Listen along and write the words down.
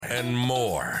and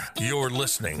more. You're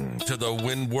listening to the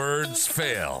When Words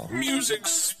Fail Music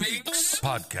Speaks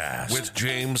podcast with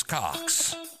James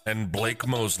Cox and Blake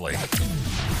Mosley.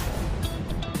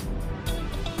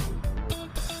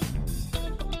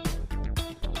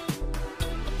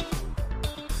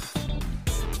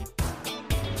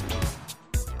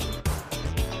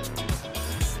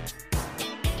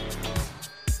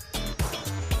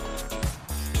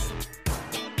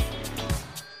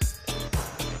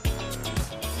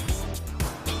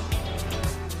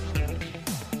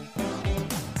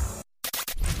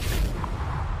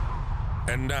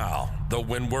 And now, the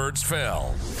When Words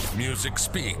Fail Music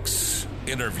Speaks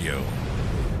interview.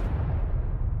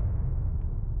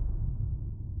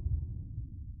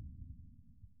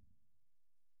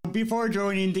 Before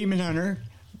joining Demon Hunter,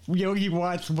 Yogi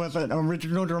Watts was an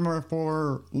original drummer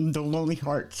for The Lonely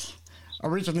Hearts,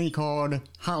 originally called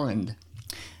Holland,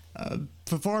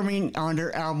 performing on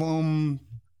their album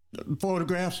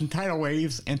Photographs and Tidal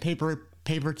Waves and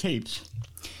Paper Tapes.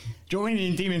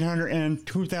 Joining Demon Hunter in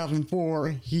 2004,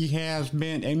 he has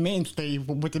been a mainstay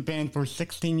with the band for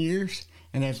 16 years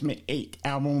and has made 8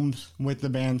 albums with the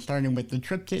band, starting with the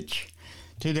Triptych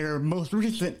to their most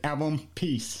recent album,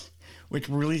 Peace, which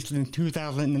was released in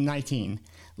 2019.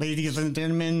 Ladies and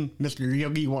gentlemen, Mr.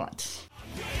 Yogi Watts.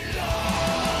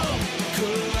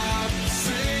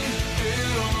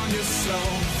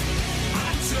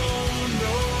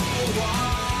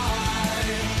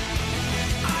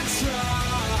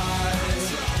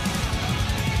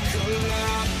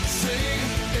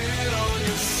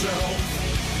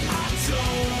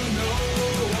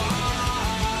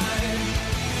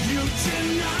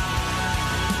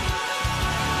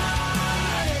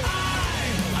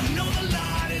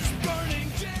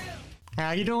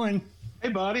 How you doing? Hey,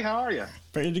 buddy. How are you?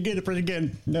 Pretty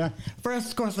good.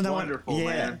 First question, wonderful,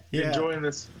 man. Yeah. Enjoying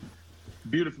this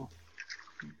beautiful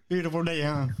day,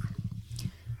 huh?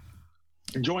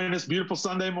 Enjoying this beautiful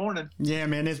Sunday morning. Yeah,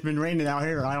 man. It's been raining out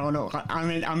here. I don't know.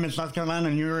 I'm in South Carolina,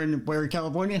 and you're in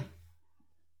California?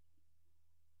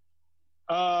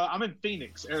 I'm in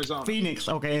Phoenix, Arizona. Phoenix.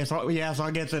 Okay. So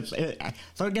I guess it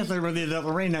really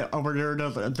doesn't rain over there,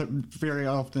 does it, very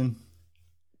often?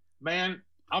 Man,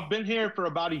 I've been here for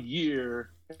about a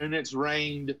year, and it's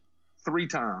rained 3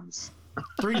 times.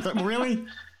 Really?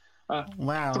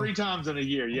 Wow. 3 times in a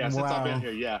year, since I've been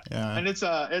here, yeah. And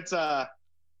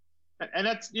and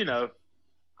that's,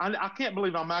 I can't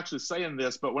believe I'm actually saying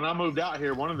this, but when I moved out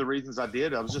here, one of the reasons I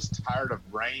did, I was just tired of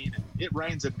rain. It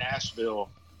rains in Nashville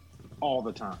all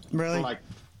the time. Really? So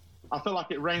I feel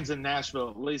like it rains in Nashville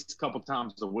at least a couple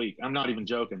times a week. I'm not even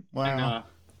joking. Wow. And,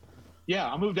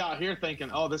 I moved out here thinking,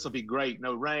 oh, this will be great.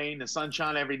 No rain, the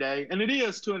sunshine every day. And it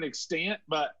is to an extent,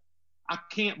 but I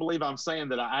can't believe I'm saying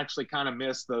that I actually kind of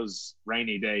miss those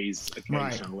rainy days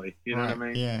occasionally. Right. You know what I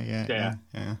mean? Yeah.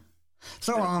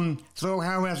 So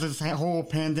how has this whole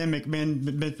pandemic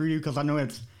been for you? Because I know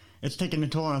it's taking a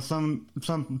toll on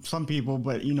some people,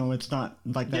 but it's not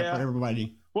like that for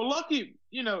everybody. Well, lucky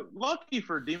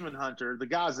for Demon Hunter, the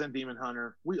guys in Demon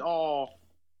Hunter,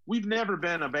 we've never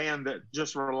been a band that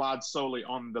just relied solely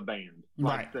on the band,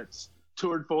 that's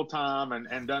toured full time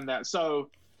and done that. So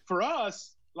for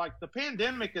us, the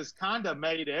pandemic has kind of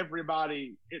made every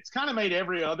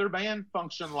other band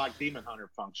function like Demon Hunter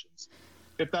functions,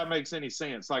 if that makes any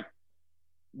sense.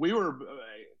 We were,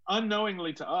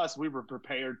 unknowingly to us, we were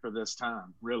prepared for this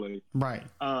time, really. Right.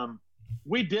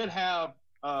 We did have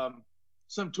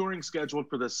some touring scheduled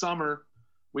for this summer.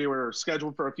 We were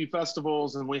scheduled for a few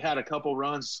festivals, and we had a couple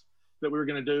runs that we were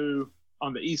going to do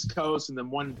on the East Coast and then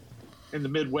one in the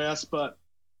Midwest. But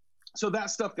so that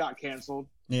stuff got canceled.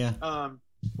 Yeah.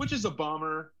 Which is a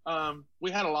bummer.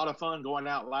 We had a lot of fun going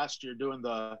out last year doing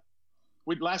the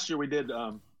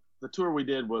tour we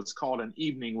did was called An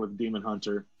Evening with Demon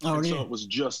Hunter. Oh, so it was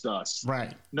just us.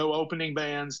 Right. No opening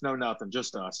bands, no nothing,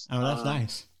 just us. Oh, that's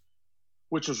nice.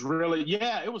 Which was really,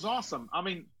 it was awesome.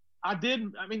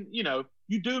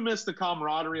 You do miss the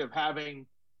camaraderie of having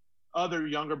other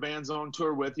younger bands on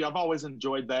tour with you. I've always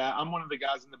enjoyed that. I'm one of the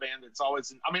guys in the band that's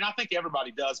always, I think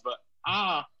everybody does, but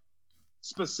I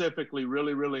specifically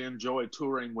really, really enjoy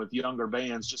touring with younger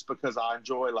bands just because I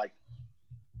enjoy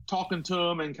talking to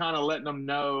them and kind of letting them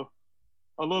know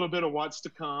a little bit of what's to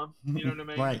come. You know what I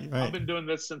mean? Right. I've been doing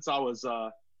this since I was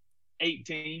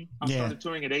 18. I started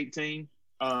touring at 18.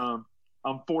 I'm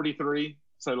 43.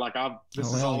 So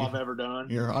this is all I've ever done.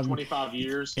 You're 25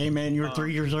 years. Hey man, you're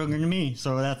 3 years younger than me,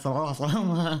 so that's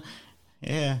awesome.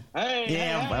 Yeah.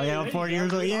 Hey, 4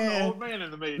 years old. Yeah. I'm the old man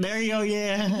in the meeting. There you go.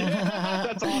 Yeah.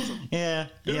 That's awesome. Yeah.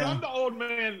 Dude, I'm the old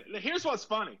man. Here's what's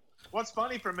funny. What's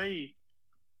funny for me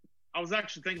I was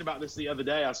actually thinking about this the other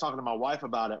day. I was talking to my wife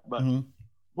about it, but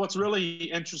what's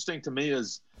really interesting to me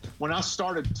is when I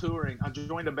started touring, I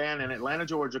joined a band in Atlanta,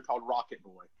 Georgia called Rocket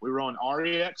Boy. We were on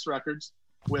REX Records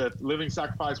with Living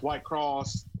Sacrifice, White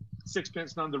Cross,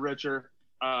 Sixpence None the Richer.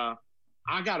 I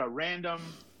got a random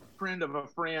friend of a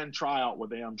friend tryout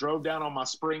with them, drove down on my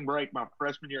spring break my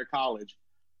freshman year of college,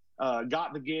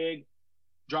 got the gig,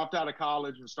 dropped out of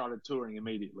college, and started touring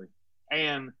immediately.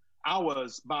 And I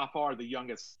was by far the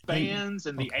youngest. Bands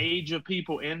and the age of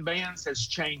people in bands has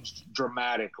changed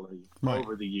dramatically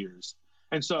over the years.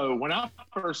 And so when I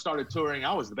first started touring,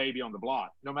 I was the baby on the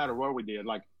block, no matter what we did.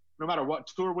 Like, no matter what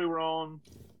tour we were on,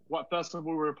 what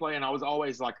festival we were playing, I was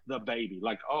always like the baby.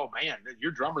 Like, oh, man,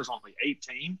 your drummer's only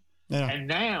 18. Yeah. And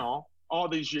now, all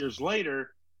these years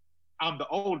later, I'm the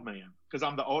old man because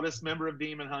I'm the oldest member of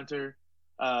Demon Hunter.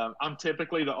 I'm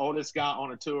typically the oldest guy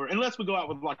on a tour, unless we go out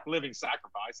with like Living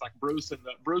Sacrifice, like Bruce.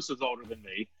 Bruce is older than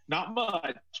me, not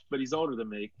much, but he's older than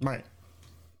me. Right.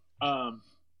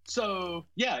 So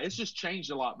yeah, it's just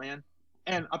changed a lot, man.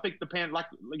 And I think like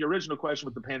your original question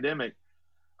with the pandemic.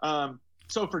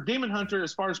 So for Demon Hunter,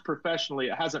 as far as professionally,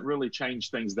 it hasn't really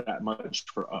changed things that much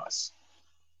for us.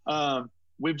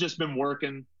 We've just been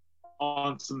working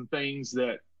on some things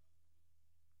that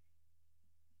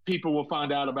people will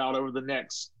find out about over the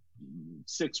next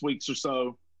 6 weeks or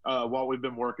so, what we've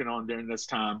been working on during this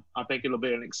time. I think it'll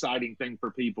be an exciting thing for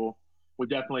people. We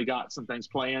definitely got some things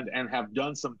planned and have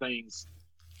done some things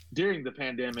during the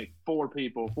pandemic for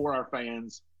people, for our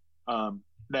fans,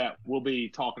 that we'll be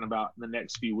talking about in the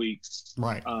next few weeks.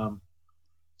 Right.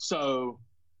 So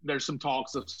there's some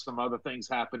talks of some other things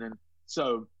happening.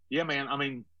 So yeah, man, I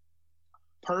mean,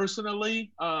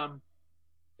 personally,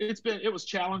 it was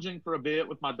challenging for a bit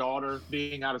with my daughter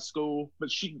being out of school, but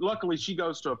luckily she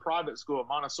goes to a private school, a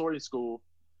Montessori school.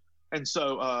 And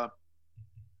so,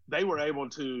 they were able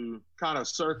to kind of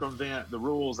circumvent the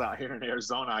rules out here in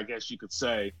Arizona, I guess you could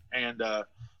say. And,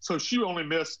 so she only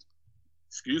missed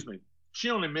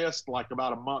like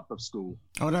about a month of school.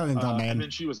 Oh, no, man. And then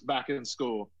she was back in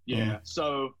school. Yeah.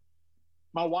 So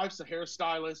my wife's a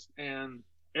hairstylist, and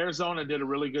Arizona did a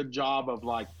really good job of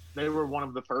like, they were one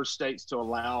of the first states to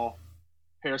allow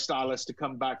hairstylists to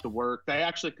come back to work. They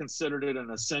actually considered it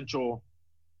an essential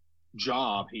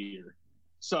job here.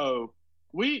 So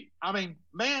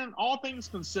all things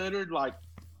considered, like,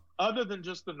 other than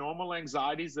just the normal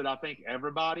anxieties that I think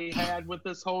everybody had with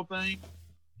this whole thing,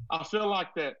 I feel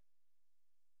like that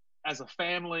as a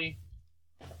family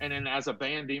and then as a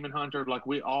band, Demon Hunter, like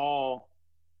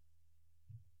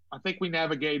I think we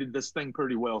navigated this thing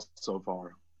pretty well so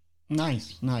far.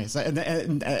 Nice.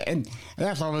 And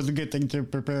that's always a good thing to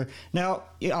prepare. Now,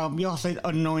 y'all said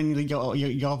unknowingly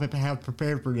y'all have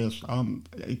prepared for this.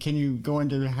 Can you go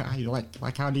into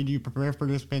how did you prepare for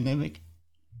this pandemic?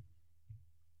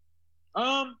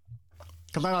 Because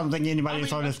I don't think anybody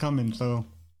saw this coming, so.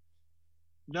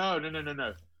 No.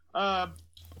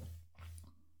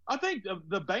 I think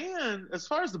the band, as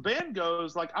far as the band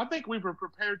goes, like, I think we were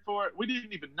prepared for it. We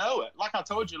didn't even know it. Like I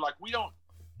told you, like,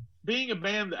 being a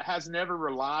band that has never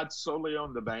relied solely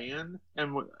on the band,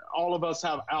 and all of us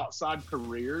have outside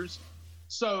careers.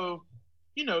 So,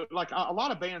 like, a lot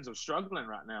of bands are struggling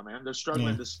right now, man. They're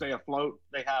struggling to stay afloat.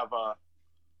 They have, a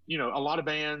lot of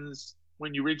bands,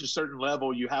 when you reach a certain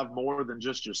level, you have more than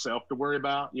just yourself to worry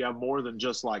about. You have more than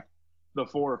just like the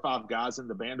 4 or 5 guys in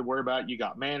the band to worry about. You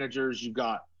got managers, you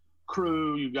got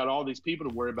crew, you've got all these people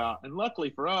to worry about. And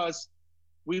luckily for us,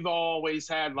 we've always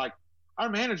had, like, our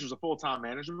manager's a full-time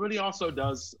manager, but he also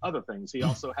does other things. He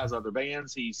also has other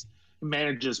bands. He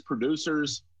manages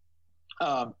producers.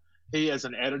 He is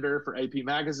an editor for AP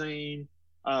Magazine.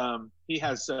 He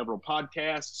has several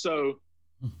podcasts. So,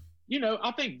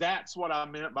 I think that's what I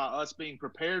meant by us being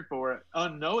prepared for it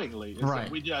unknowingly. Right.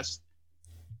 We just,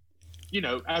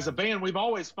 as a band, we've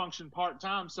always functioned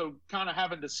part-time, so kind of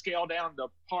having to scale down to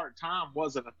part-time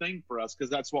wasn't a thing for us because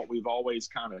that's what we've always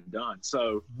kind of done.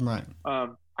 So, right.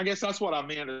 I guess that's what I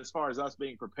meant as far as us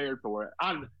being prepared for it.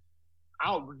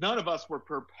 None of us were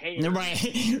prepared. Right,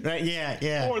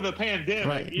 yeah. For the pandemic,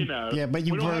 right. Yeah, but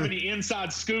we don't have any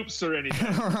inside scoops or anything.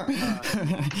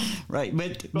 Right,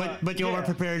 but you all were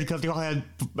prepared because you all had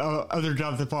other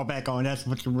jobs to fall back on. That's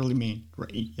what you really mean,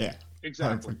 right? Yeah.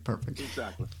 Exactly. Perfect.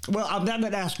 Exactly. Well, I'm not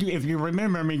going to ask you if you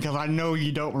remember me because I know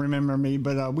you don't remember me,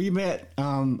 but we met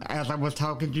as I was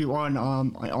talking to you on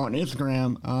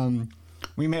Instagram.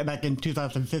 We met back in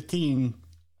 2015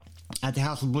 at the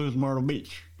House of Blues, Myrtle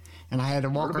Beach, and I had a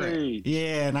walker.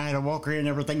 Yeah, and I had a walker and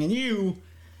everything. And you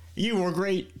were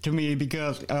great to me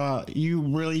because you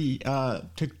really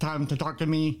took time to talk to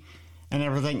me and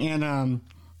everything.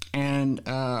 And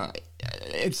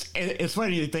it's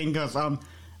funny to think because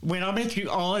when I met you,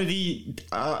 all of the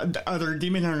other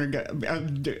Demon Hunter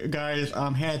guys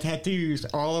had tattoos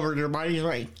all over their bodies,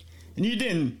 right? And you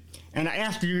didn't. And I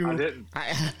asked you. I didn't.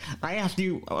 I asked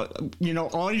you.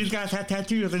 All these guys have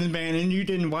tattoos in the band, and you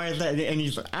didn't. Why is that? And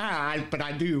you said, but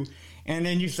I do. And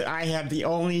then you said, I have the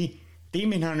only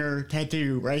Demon Hunter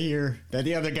tattoo right here that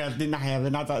the other guys did not have,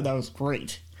 and I thought that was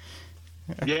great.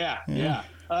 Yeah.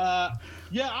 I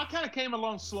kind of came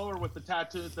along slower with the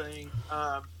tattoo thing.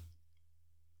 I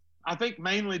think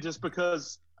mainly just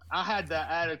because I had that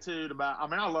attitude about. I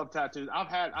mean, I love tattoos. I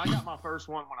got my first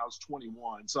one when I was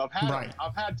 21, so I've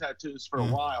had tattoos for a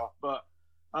while, but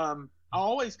I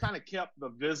always kind of kept the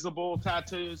visible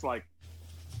tattoos. Like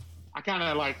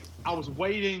I was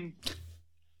waiting.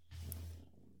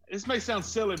 This may sound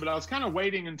silly, but I was kind of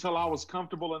waiting until I was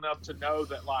comfortable enough to know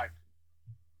that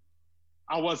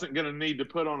I wasn't going to need to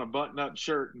put on a button-up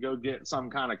shirt and go get some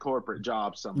kind of corporate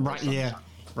job somewhere. Right. Yeah.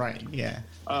 Right. Yeah.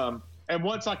 And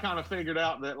once I kind of figured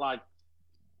out that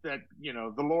the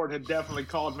Lord had definitely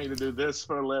called me to do this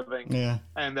for a living,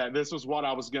 and that this was what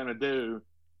I was going to do,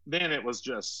 then it was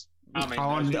just. I mean, So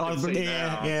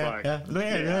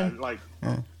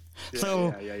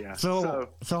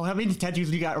how many tattoos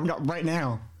you got right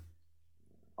now?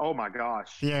 Oh my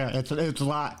gosh! Yeah, it's a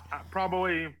lot.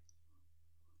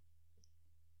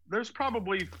 There's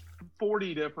probably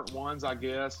 40 different ones, I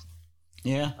guess.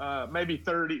 Yeah. Maybe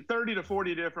 30 to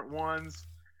 40 different ones.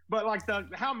 But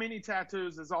how many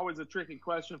tattoos is always a tricky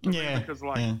question for me because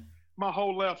my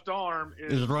whole left arm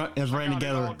is running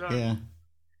together. Yeah.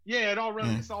 Yeah, it all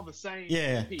runs. It's all the same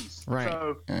piece. Right.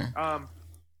 So,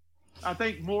 I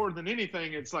think more than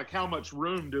anything, it's how much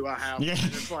room do I have? Yeah.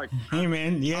 And it's hey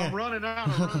man, yeah. I'm running out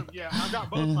of room. Yeah, I've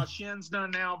got both my shins done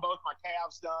now, both my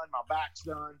calves done, my back's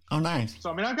done. Oh, nice.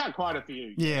 So I mean, I've got quite a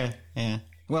few. Yeah.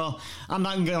 Well, I'm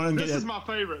not going to get. This is my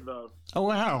favorite though. Oh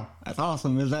wow, that's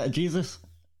awesome. Is that Jesus?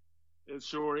 It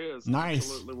sure is.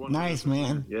 Nice. Absolutely 100%. Nice,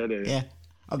 man. Yeah, dude. Yeah.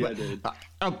 Dude.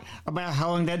 About how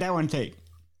long did that one take?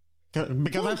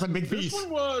 Because that's a big piece. This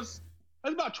one was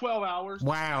about 12 hours.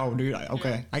 Wow, dude. Okay.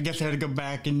 Yeah. I guess I had to go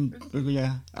back and,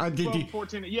 yeah.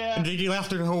 14, yeah. Did you last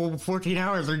the whole 14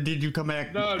 hours or did you come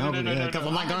back? No. Because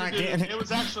I'm like, I can't. It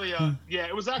was actually,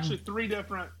 it was actually three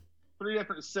different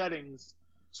settings.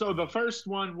 So the first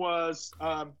one was,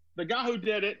 the guy who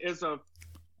did it is a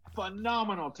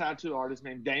phenomenal tattoo artist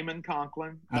named Damon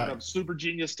Conklin out of Super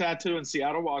Genius Tattoo in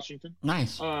Seattle, Washington.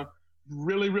 Nice.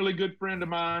 Really, really good friend of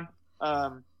mine.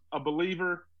 A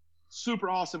believer, super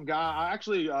awesome guy. I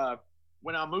actually,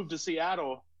 when I moved to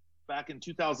Seattle back in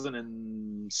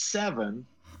 2007,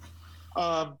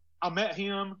 I met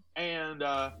him, and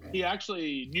he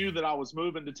actually knew that I was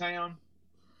moving to town.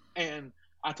 And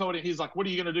I told him, he's like, "What are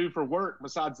you going to do for work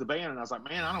besides the band?" And I was like,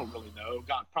 "Man, I don't really know.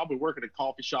 Probably work at a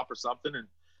coffee shop or something." And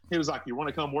he was like, "You want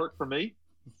to come work for me?"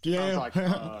 Yeah. I was like,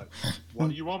 "What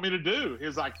do you want me to do?" He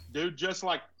was like, "Dude, just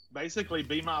basically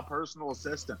be my personal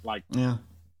assistant.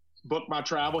 Book my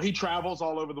travel." He travels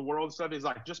all over the world and stuff. He's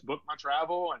like, "Just book my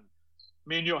travel, and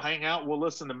me and you'll hang out. We'll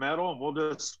listen to metal, and we'll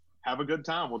just have a good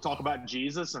time. We'll talk about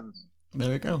Jesus." And there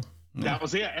we go. Yeah. That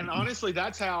was it. And honestly,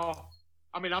 that's how.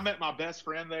 I mean, I met my best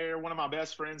friend there. One of my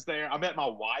best friends there. I met my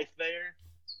wife there.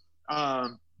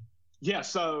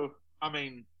 So I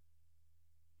mean,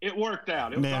 it worked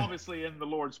out. It was obviously in the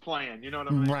Lord's plan. You know what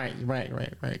I mean?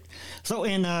 Right. So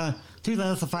in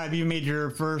 2005, you made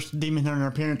your first Demon Hunter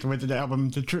appearance with the album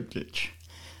The Triptych.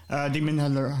 Demon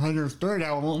Hunter's third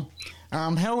album.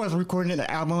 How was recording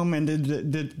the album, and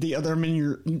did the other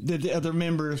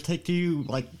members take to you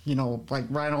right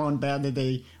on bad? Did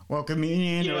they welcome you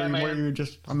in, or were you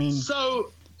just? I mean,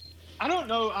 so I don't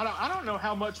know. I don't know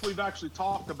how much we've actually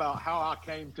talked about how I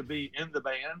came to be in the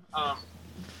band.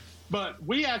 But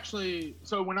we actually,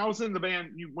 so when I was in the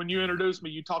band, when you introduced me,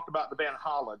 you talked about the band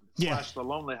Holland / the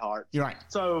Lonely Hearts. You're right.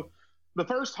 So the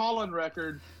first Holland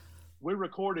record we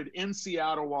recorded in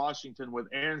Seattle, Washington with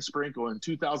Aaron Sprinkle in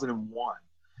 2001.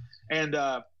 And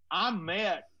I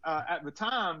met, at the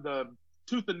time, the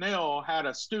Tooth and Nail had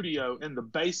a studio in the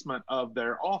basement of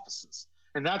their offices.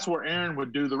 And that's where Aaron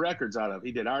would do the records out of.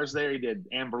 He did ours there. He did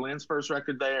Anne Boleyn's first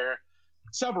record there,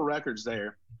 several records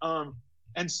there.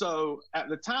 And so at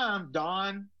the time,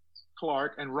 Don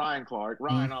Clark and Ryan Clark,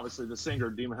 obviously the singer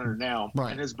of Demon Hunter now,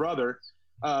 and his brother,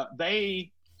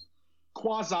 they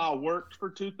quasi worked for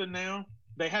Tooth and Nail.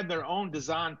 They had their own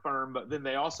design firm, but then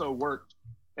they also worked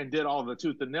and did all the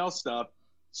Tooth and Nail stuff.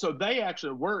 So they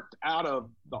actually worked out of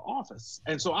the office.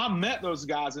 And so I met those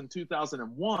guys in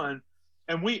 2001,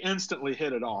 and we instantly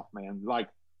hit it off, man.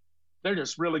 They're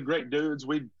just really great dudes.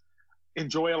 We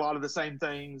enjoy a lot of the same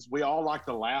things. We all like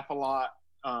to laugh a lot.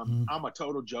 I'm a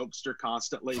total jokester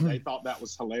constantly. They thought that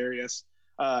was hilarious.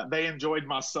 They enjoyed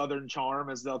my Southern charm,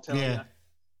 as they'll tell you.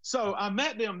 So I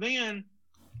met them then,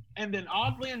 and then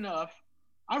oddly enough,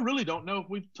 I really don't know if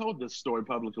we've told this story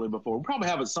publicly before. We probably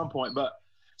have at some point, but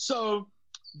so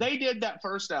they did that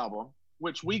first album,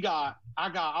 which I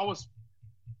was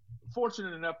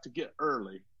fortunate enough to get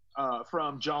early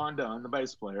from John Dunn, the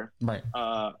bass player. Right.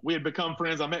 We had become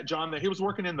friends. I met John there. He was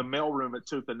working in the mailroom at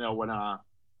Tooth and Nail when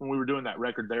we were doing that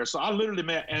record there. So I literally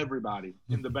met everybody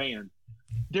in the band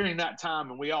during that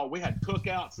time, and we had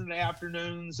cookouts in the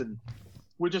afternoons, and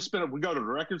we go to the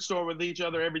record store with each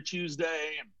other every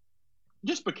Tuesday, and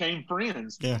just became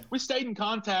friends. Yeah. We stayed in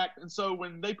contact, and so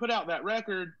when they put out that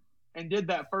record and did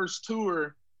that first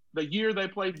tour, the year they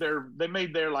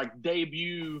made their like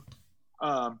debut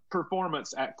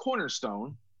performance at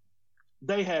Cornerstone.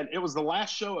 It was the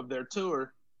last show of their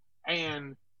tour,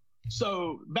 and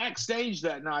so backstage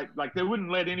that night, like they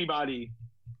wouldn't let anybody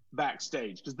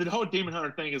backstage because the whole Demon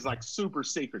Hunter thing is like super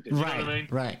secretive. You know what I mean?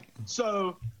 Right.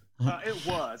 So it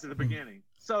was at the beginning.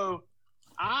 So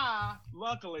I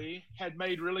luckily had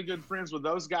made really good friends with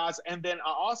those guys, and then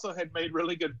I also had made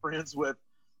really good friends with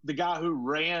the guy who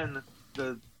ran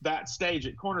that stage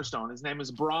at Cornerstone. His name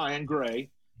is Brian Gray.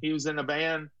 He was in a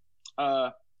band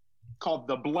called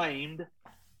The Blamed,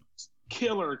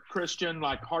 killer Christian,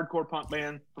 like hardcore punk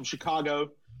band from Chicago,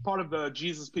 part of the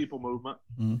Jesus People movement.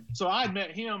 So I had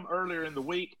met him earlier in the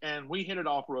week, and we hit it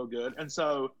off real good. And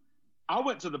so I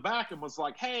went to the back and was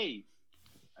like, hey,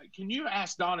 can you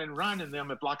ask Don and Ryan and them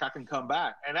if like I can come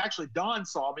back? And actually Don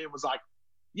saw me and was like,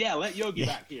 yeah, let Yogi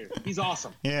back here. He's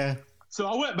awesome. Yeah. So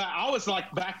I went back. I was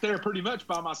like back there pretty much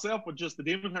by myself with just the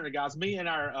Demon Hunter guys. Me and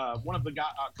our a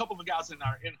couple of the guys in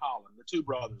Holland, the two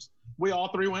brothers. We all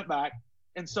three went back,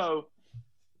 and so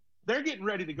they're getting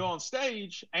ready to go on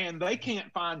stage, and they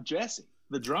can't find Jesse,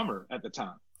 the drummer, at the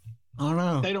time. Oh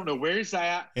no! They don't know where he's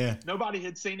at. Yeah. Nobody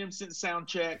had seen him since sound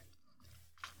check.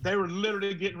 They were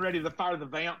literally getting ready to fire the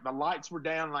vamp. The lights were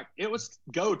down, like it was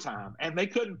go time, and they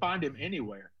couldn't find him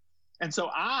anywhere. And so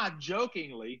I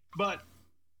jokingly, but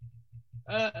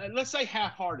let's say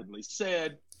half-heartedly,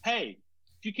 said, hey,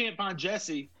 if you can't find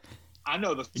Jesse, I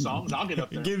know the songs. I'll get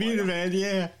up there. Give you the band,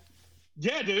 yeah.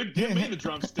 Yeah, dude. Give me the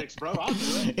drumsticks, bro. I'll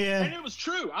do it. Yeah. And it was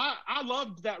true. I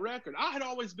loved that record. I had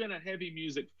always been a heavy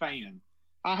music fan.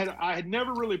 I had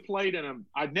never really played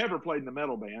I'd never played in a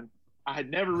metal band. I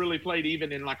had never really played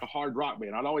even in like a hard rock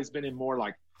band. I'd always been in more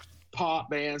like pop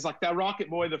bands. Like that Rocket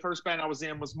Boy, the first band I was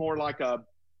in was more like a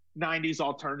 90s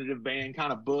alternative band,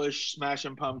 kind of Bush,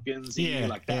 Smashing Pumpkins,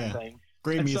 like that thing.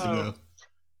 Great music though.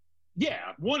 Yeah,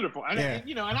 wonderful. And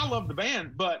and I love the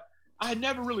band, but I had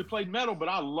never really played metal, but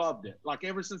I loved it. Like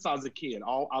ever since I was a kid,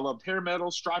 I loved hair metal.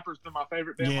 Stryper's been my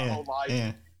favorite band my whole life.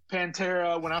 Yeah.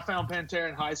 Pantera. When I found Pantera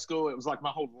in high school, it was like my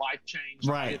whole life changed.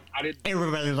 Right. I didn't.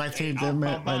 Everybody's life changed. My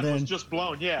mind was just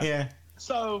blown. Yeah. Yeah.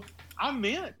 So I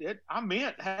meant it.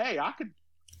 Hey, I could.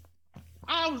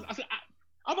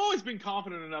 I've always been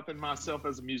confident enough in myself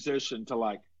as a musician to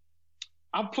like.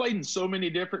 I've played in so many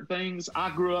different things. I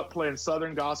grew up playing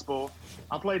Southern gospel.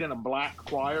 I played in a black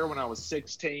choir when I was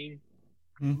 16.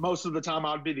 Most of the time,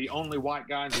 I'd be the only white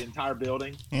guy in the entire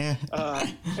building. Yeah.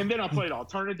 And then I played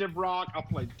alternative rock. I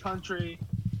played country.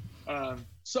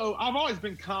 So I've always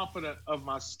been confident of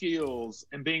my skills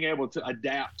and being able to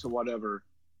adapt to whatever,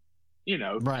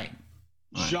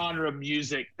 genre of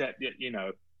music that,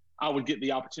 I would get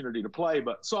the opportunity to play.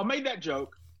 But so I made that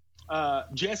joke.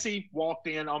 Jesse walked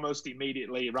in almost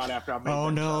immediately right after I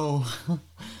made that joke.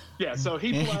 Yeah, so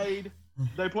he played.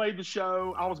 They played the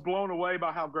show. I was blown away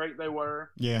by how great they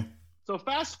were. Yeah. So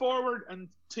fast forward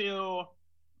until,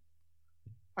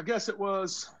 I guess it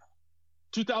was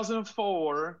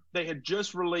 2004. They had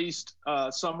just released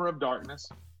Summer of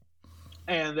Darkness,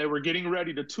 and they were getting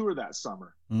ready to tour that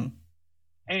summer.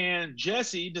 And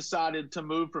Jesse decided to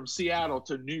move from Seattle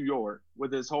to New York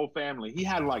with his whole family. He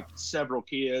had like several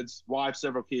kids,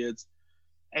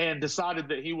 and decided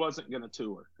that he wasn't going to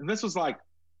tour. And this was like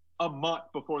a month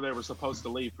before they were supposed to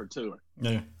leave for tour.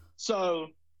 Yeah. So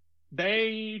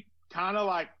they kind of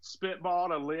like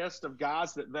spitballed a list of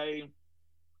guys that they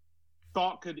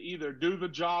thought could either do the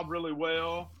job really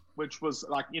well, which was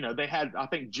like, they had, I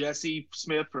think Jesse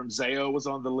Smith from Zao was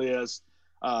on the list.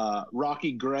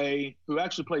 Rocky Gray, who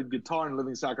actually played guitar in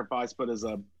Living Sacrifice, but as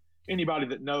anybody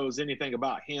that knows anything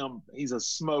about him, he's a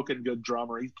smoking good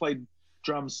drummer. He played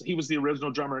drums. He was the original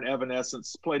drummer in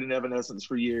Evanescence, played in Evanescence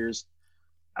for years.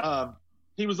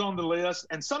 He was on the list,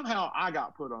 and somehow I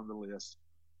got put on the list.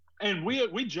 And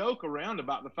we joke around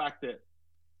about the fact that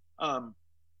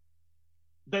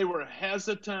they were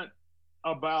hesitant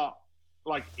about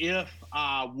like if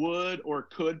I would or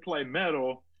could play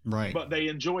metal, Right. but they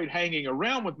enjoyed hanging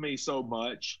around with me so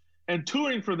much. And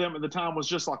touring for them at the time was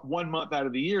just like 1 month out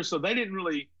of the year. So they didn't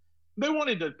really, they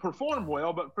wanted to perform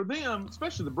well, but for them,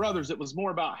 especially the brothers, it was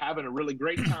more about having a really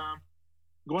great time,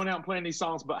 going out and playing these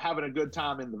songs, but having a good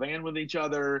time in the van with each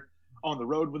other, on the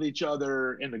road with each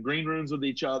other, in the green rooms with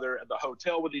each other, at the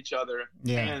hotel with each other.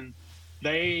 Yeah. And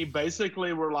they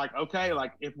basically were like, okay,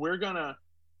 like if we're gonna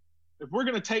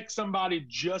take somebody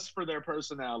just for their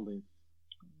personality,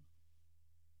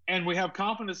 and we have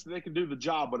confidence that they can do the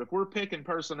job, but if we're picking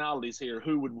personalities here,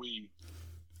 who would we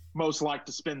most like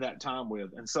to spend that time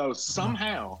with? And so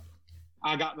somehow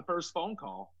I got the first phone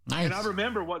call. Nice. And I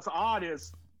remember what's odd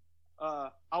is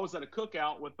I was at a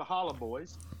cookout with the Holla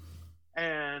Boys,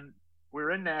 and we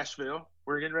were in Nashville.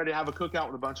 We were getting ready to have a cookout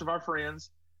with a bunch of our friends.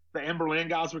 The Emberlin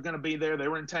guys were going to be there. They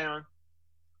were in town.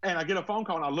 And I get a phone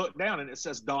call, and I look down, and it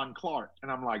says Don Clark.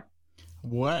 And I'm like,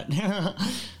 what?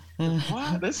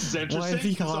 what? This is interesting. Why is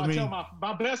he So calling I me? tell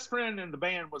my best friend in the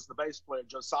band was the bass player,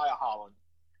 Josiah Holland,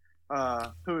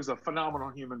 who is a phenomenal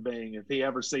human being. If he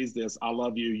ever sees this, I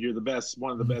love you. You're the best,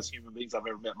 one of the best human beings I've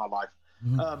ever met in my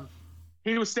life.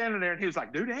 He was standing there, and he was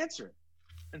like, dude, answer it.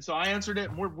 And so I answered it,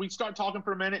 and we start talking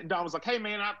for a minute, and Don was like, hey,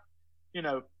 man,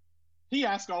 he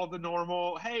asked all the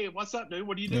normal, hey, what's up, dude?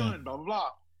 What are you doing? Blah, blah, blah.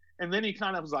 And then he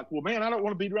kind of was like, well, man, I don't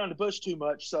want to beat around the bush too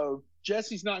much. So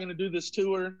Jesse's not going to do this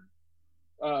tour.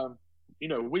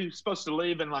 We're supposed to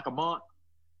leave in like a month.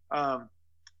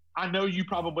 I know you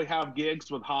probably have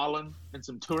gigs with Holland and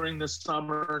some touring this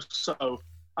summer. So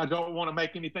I don't want to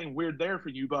make anything weird there for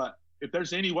you. But if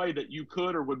there's any way that you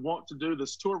could or would want to do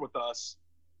this tour with us,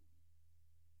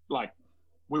 like,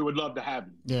 we would love to have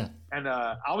you. Yeah. And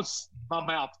my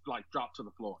mouth like dropped to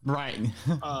the floor. Right.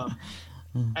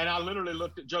 And I literally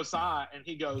looked at Josiah, and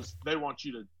he goes, they want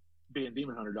you to be in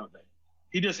Demon Hunter, don't they?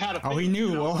 He just had a Oh, he feeling,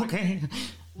 knew. Well, okay.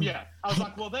 Yeah. I was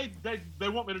like, well, they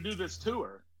want me to do this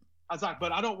tour. I was like,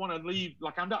 but I don't want to leave.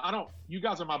 Like, you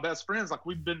guys are my best friends. Like,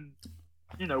 we've been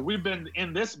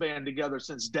in this band together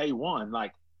since day one.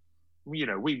 Like,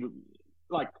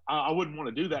 I wouldn't want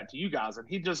to do that to you guys. And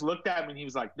he just looked at me, and he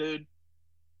was like, dude,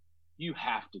 you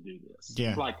have to do this.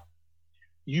 Yeah. Like,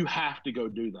 you have to go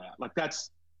do that. Like,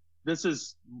 this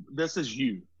is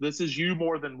you. This is you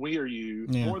more than we are you.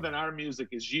 Yeah. More than our music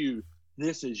is you.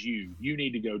 This is you. You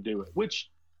need to go do it.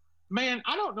 Which, man,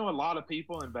 I don't know a lot of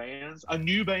people in bands. A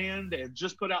new band that had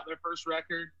just put out their first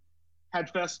record, had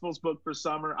festivals booked for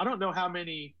summer. I don't know how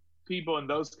many people in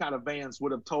those kind of bands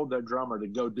would have told their drummer to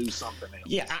go do something else.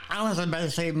 Yeah, I was about to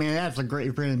say, man, that's a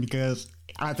great friend, because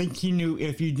I think he knew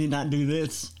if you did not do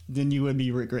this, then you would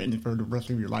be regretting it for the rest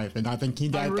of your life. And I think he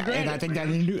did. And I think that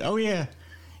he knew. Oh, yeah.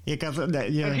 Yeah, because of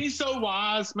that, yeah. And he's so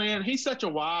wise, man. He's such a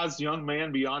wise young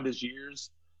man beyond his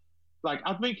years. Like,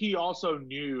 I think he also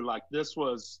knew, like, this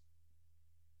was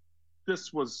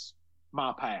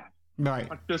my path. Right.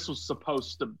 Like, this is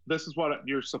what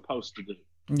you're supposed to do.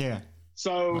 Yeah.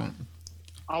 So right.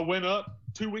 I went up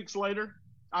 2 weeks later.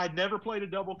 I had never played a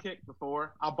double kick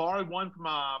before. I borrowed one from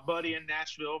my buddy in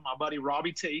Nashville, my buddy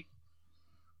Robbie T.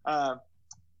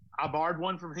 I borrowed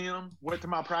one from him, went to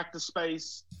my practice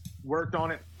space, worked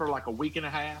on it for like a week and a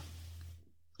half,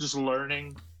 just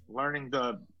learning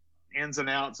the ins and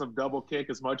outs of double kick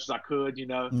as much as I could,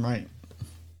 Right.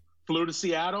 Flew to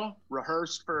Seattle,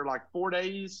 rehearsed for like 4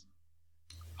 days,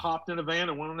 hopped in a van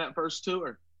and went on that first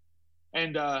tour.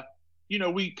 And,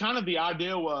 the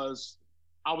idea was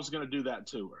I was going to do that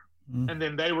tour. Mm-hmm. And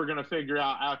then they were going to figure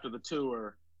out after the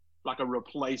tour, like a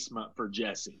replacement for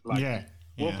Jesse. Like, yeah.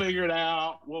 We'll figure it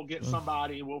out. We'll get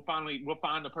somebody. We'll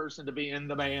find a person to be in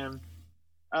the band.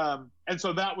 And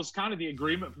so that was kind of the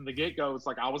agreement from the get-go. It's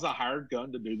like I was a hired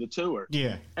gun to do the tour.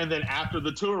 Yeah. And then after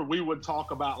the tour, we would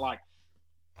talk about like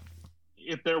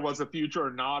if there was a future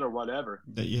or not or whatever.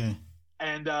 Yeah.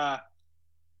 And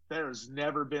there's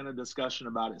never been a discussion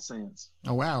about it since.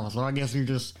 Oh, wow. So I guess you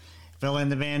just fell in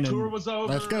the van and tour was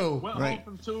over. Let's go. Went home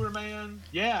from tour, man.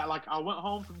 Yeah, like I went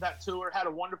home from that tour, had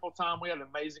a wonderful time. We had an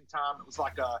amazing time. It was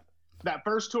like that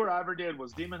first tour I ever did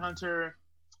was Demon Hunter,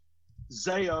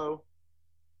 Zao,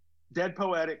 Dead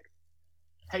Poetic,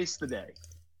 Haste the Day.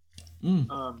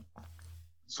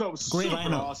 So it was great super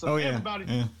lineup. awesome. Oh, yeah. Everybody,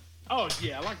 yeah. Oh,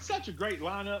 yeah, like such a great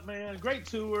lineup, man. Great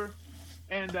tour.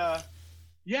 And,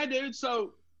 yeah, dude,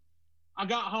 so I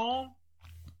got home,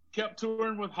 kept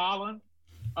touring with Holland.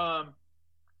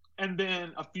 And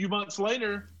then a few months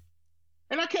later,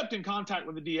 and I kept in contact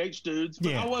with the DH dudes,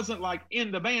 but I wasn't like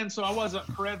in the band, so I wasn't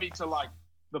privy to like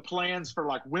the plans for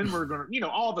like when we're going to,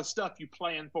 all the stuff you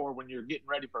plan for when you're getting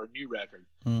ready for a new record.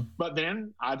 But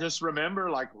then I just remember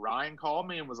like Ryan called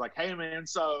me and was like, hey man,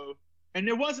 so And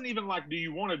it wasn't even like, do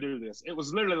you want to do this? It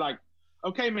was literally like,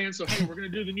 okay, man, so hey, we're going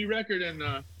to do the new record, and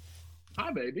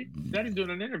hi, baby. Daddy's doing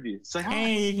an interview. Say hi.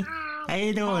 Hey, how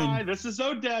you doing? Hi, this is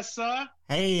Odessa.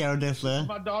 Hey, Odessa.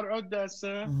 My daughter,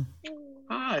 Odessa.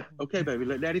 Hi. Okay, baby,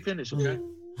 let Daddy finish, okay?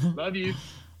 Love you.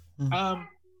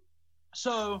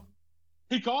 So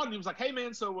he called and he was like, hey,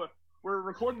 man, so we're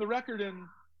recording the record in,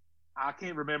 I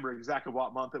can't remember exactly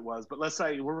what month it was, but let's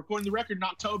say we're recording the record in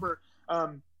October.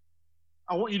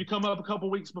 I want you to come up a couple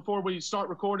weeks before we start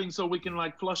recording so we can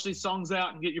like flush these songs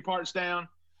out and get your parts down.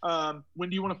 When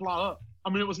do you want to fly up? I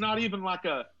mean, it was not even like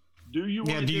a, do you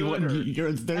want to do it?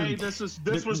 Or, hey, this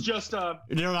was just a.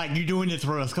 They're like, you doing this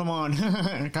for us? Come on,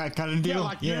 kind of deal. Yeah,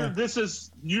 like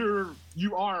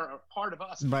you are a part of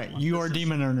us. Right, like, you are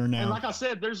Demon Hunter now. And like I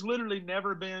said, there's literally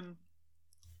never been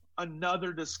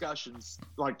another discussions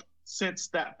like since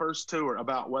that first tour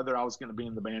about whether I was going to be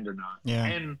in the band or not. Yeah,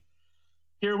 and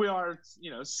here we are,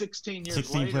 16 years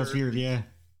 16 later. plus years, yeah.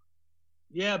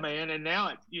 Yeah, man, and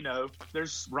now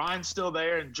there's Ryan's still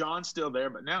there and John's still there,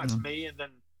 but now it's me and then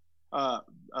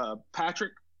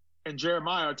Patrick and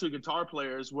Jeremiah, our two guitar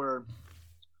players, were.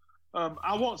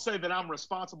 I won't say that I'm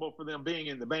responsible for them being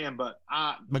in the band, but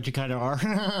you kind of are.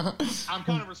 I'm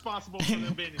kind of responsible for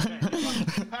them being in the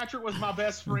band. Like, Patrick was my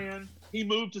best friend. He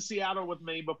moved to Seattle with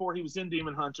me before he was in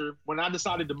Demon Hunter. When I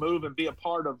decided to move and be a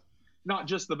part of not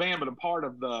just the band, but a part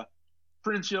of the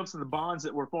friendships and the bonds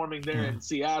that were forming there in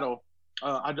Seattle,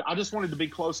 I just wanted to be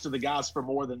close to the guys for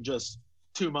more than just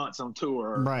 2 months on tour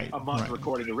or a month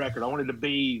recording a record. I wanted to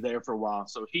be there for a while.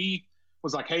 So he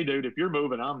was like, hey, dude, if you're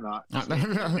moving, I'm not.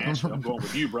 I'm going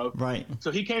with you, bro. Right. So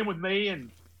he came with me,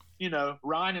 and,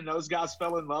 Ryan and those guys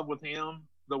fell in love with him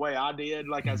the way I did,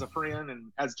 like as a friend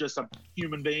and as just a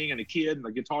human being and a kid and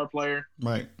a guitar player.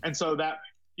 Right. And so that,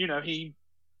 he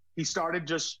started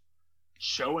just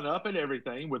showing up at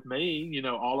everything with me,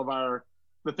 all of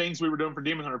the things we were doing for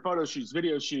Demon Hunter, photo shoots,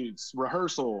 video shoots,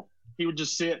 rehearsal. He would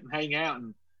just sit and hang out.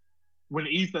 And when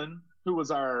Ethan, who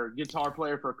was our guitar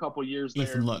player for a couple years there.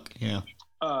 Ethan Luck, yeah.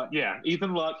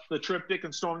 Ethan Luck, the Triptych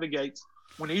and Storm the Gates.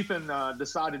 When Ethan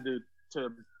decided to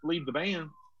leave the band,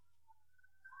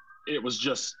 it was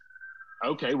just,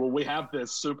 okay, well, we have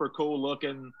this super cool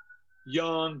looking,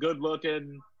 young, good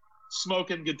looking,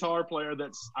 smoking guitar player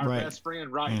that's our best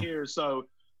friend here. So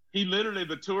he literally,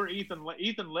 the tour, Ethan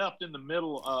left in the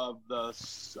middle of the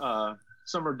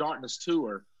Summer Darkness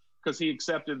tour because he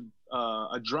accepted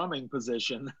a drumming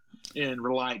position in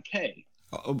Reliant K.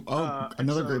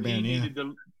 Another great band, he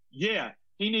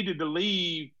needed to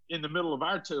leave in the middle of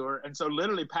our tour, and so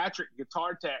literally Patrick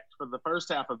guitar tech for the first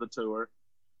half of the tour,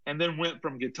 and then went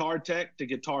from guitar tech to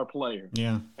guitar player.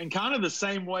 Yeah, and kind of the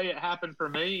same way it happened for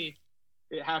me,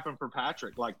 it happened for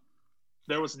Patrick. Like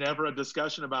there was never a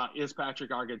discussion about is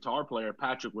Patrick our guitar player.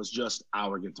 Patrick was just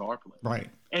our guitar player. Right.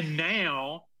 And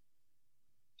now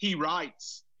he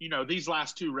writes. These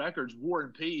last two records, War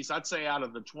and Peace, I'd say out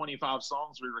of the 25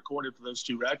 songs we recorded for those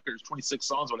two records, 26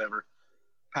 songs, whatever,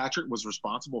 Patrick was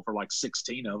responsible for like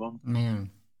 16 of them. Man.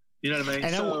 You know what I mean?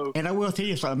 And I will tell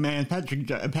you something, man.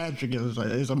 Patrick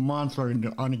is a monster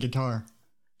on the guitar.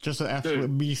 Just an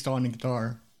absolute beast on the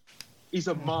guitar. He's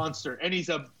a monster. And he's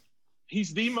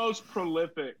the most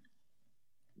prolific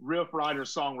riff writer,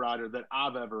 songwriter that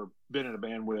I've ever been in a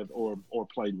band with or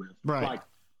played with. Right. Like,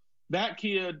 that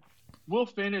kid... We'll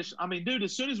finish. I mean, dude,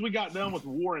 as soon as we got done with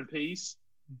War and Peace,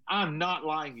 I'm not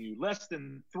lying to you. Less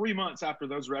than 3 months after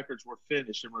those records were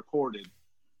finished and recorded,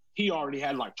 he already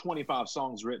had like 25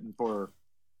 songs written for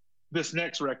this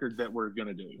next record that we're going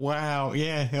to do. Wow.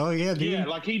 Yeah. Oh, yeah, dude. Yeah,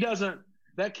 like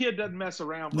that kid doesn't mess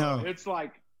around, bro. No. It's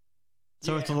like,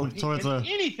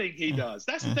 anything he does.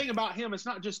 That's the thing about him. It's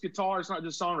not just guitar. It's not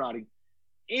just songwriting.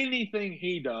 Anything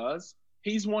he does,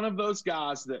 he's one of those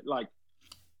guys that like,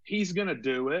 he's going to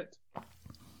do it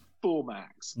full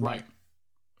max. Right. Like,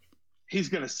 he's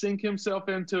going to sink himself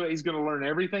into it. He's going to learn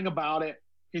everything about it.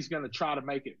 He's going to try to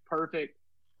make it perfect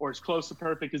or as close to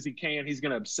perfect as he can. He's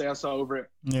going to obsess over it.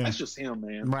 Yeah. That's just him,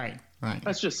 man. Right.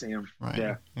 That's just him.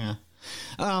 Right. Yeah.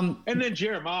 And then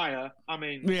Jeremiah, I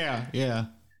mean. Yeah.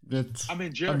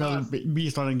 Jeremiah. Another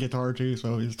beast on a guitar, too,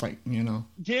 so it's like,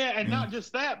 Yeah, and not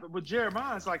just that, but with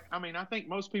Jeremiah, it's like, I mean, I think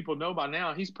most people know by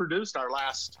now, he's produced our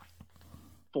last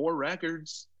 5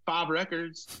 records.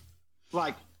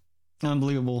 Like,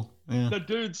 unbelievable. Yeah. The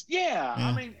dudes,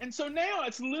 I mean, and so now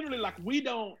it's literally like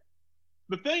the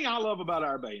thing I love about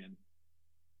our band,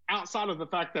 outside of the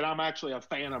fact that I'm actually a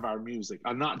fan of our music,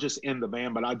 I'm not just in the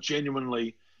band, but I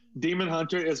genuinely, Demon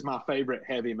Hunter is my favorite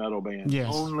heavy metal band. Yes.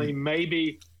 Only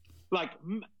maybe, like,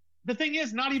 the thing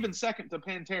is, not even second to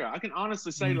Pantera. I can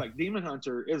honestly say, like, Demon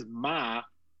Hunter is my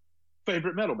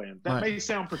favorite metal band. That may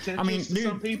sound pretentious to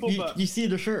some people, but you see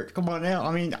the shirt. Come on now.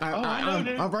 I mean,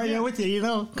 I'm right there with you. You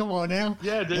know, come on now.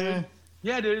 Yeah, dude.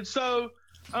 Yeah, dude. So,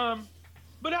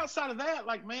 but outside of that,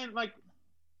 like, man, like,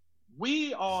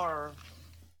 we are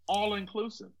all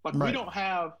inclusive. Like,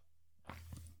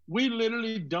 we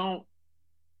literally don't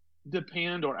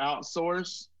depend or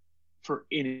outsource for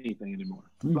anything anymore.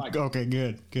 Like, okay,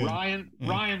 good.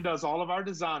 Ryan does all of our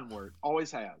design work,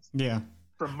 always has. Yeah.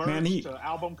 From merch to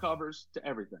album covers to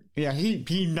everything. Yeah,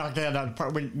 he knocked that out of the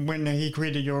park when he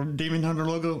created your Demon Hunter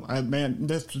logo. Man,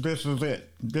 this is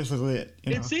it. This is it.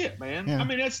 It's it, man. Yeah. I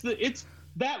mean, it's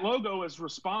that logo is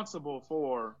responsible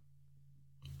for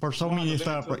so many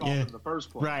stuff. In the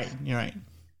first place. Right.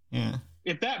 Yeah.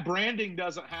 If that branding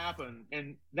doesn't happen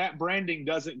and that branding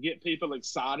doesn't get people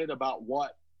excited about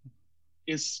what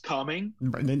is coming,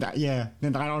 then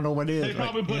I don't know what it is. They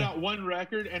probably put out one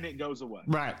record and it goes away.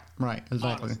 Right,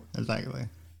 exactly.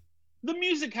 The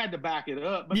music had to back it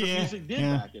up, but the music did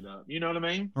back it up. You know what I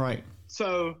mean? Right.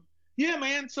 So, yeah,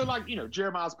 man. So, like, you know,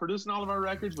 Jeremiah's producing all of our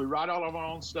records. We write all of our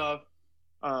own stuff.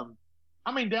 I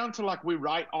mean, down to, like, we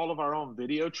write all of our own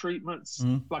video treatments.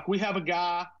 Mm-hmm. Like, we have the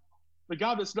guy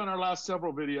that's done our last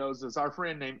several videos is our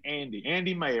friend named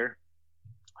Andy Mayer,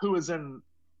 who is in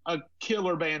a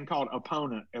killer band called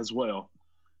Opponent as well.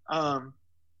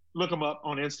 Look them up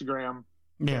on Instagram.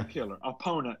 Yeah. Killer.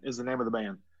 Opponent is the name of the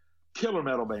band. Killer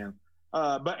metal band.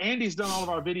 But Andy's done all of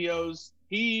our videos.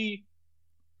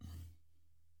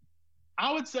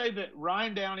 I would say that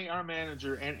Ryan Downey, our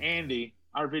manager, and Andy,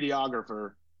 our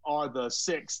videographer, are the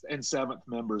 6th and 7th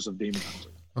members of Demon Hunter.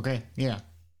 Okay, yeah.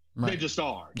 Right. They just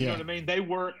are. You know what I mean? They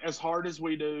work as hard as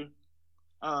we do.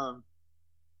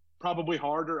 Probably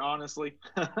harder, honestly,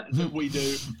 than we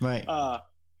do. Right.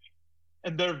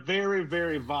 And they're very,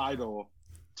 very vital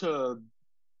to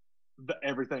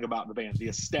everything about the band, the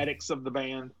aesthetics of the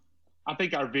band. I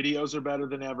think our videos are better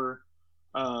than ever.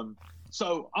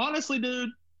 So honestly,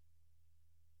 dude,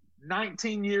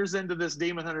 19 years into this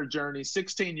Demon Hunter journey,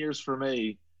 16 years for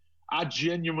me, I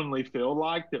genuinely feel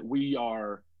like that we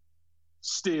are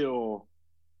still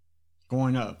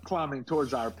going up, climbing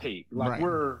towards our peak. Like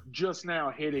we're just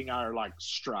now hitting our like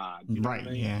stride. You know what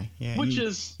I mean? Yeah. Which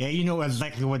is you know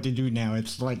exactly what to do now.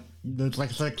 It's like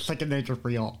second nature for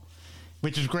y'all,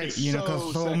 which is great. You know,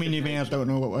 because so many bands don't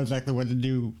know exactly what to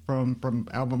do from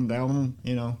album to album.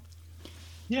 You know.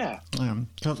 Yeah.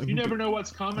 You never know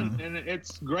what's coming, and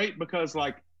it's great because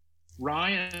like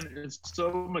Ryan is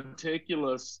so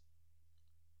meticulous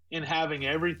in having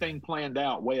everything planned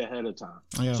out way ahead of time.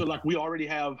 Yeah. So like we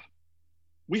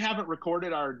haven't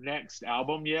recorded our next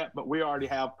album yet, but we already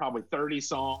have probably 30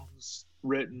 songs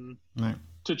written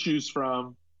to choose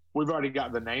from. We've already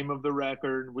got the name of the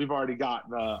record. We've already got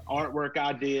the artwork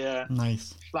idea.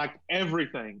 Nice. Like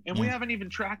everything. And we haven't even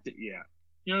tracked it yet.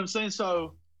 You know what I'm saying?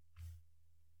 So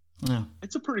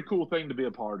it's a pretty cool thing to be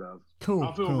a part of. Cool.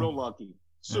 I feel real lucky.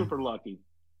 Super lucky.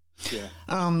 Yeah.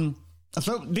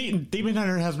 So Demon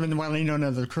Hunter has been widely known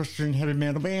as a Christian heavy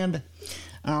metal band.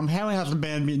 How has the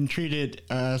band been treated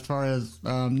as far as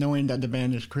knowing that the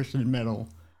band is Christian metal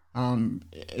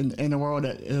in a world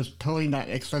that is totally not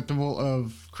acceptable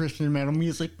of Christian metal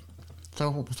music?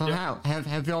 So how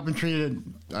have y'all been treated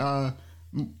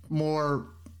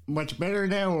much better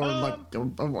now,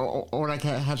 or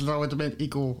has it always been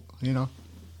equal? You know.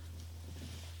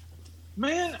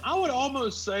 Man, I would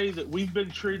almost say that we've been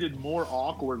treated more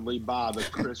awkwardly by the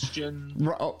Christian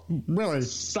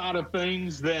side of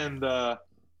things than the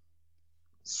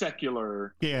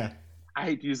secular. Yeah. I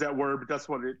hate to use that word, but that's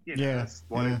what it that's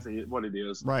what it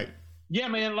is. Right. Yeah,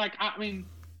 man, like I mean,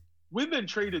 we've been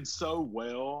treated so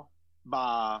well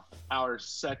by our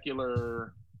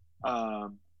secular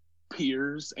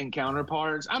peers and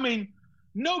counterparts. I mean,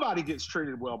 nobody gets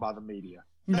treated well by the media.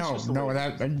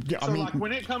 Like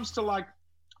when it comes to like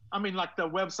the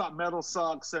website Metal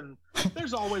Sucks, and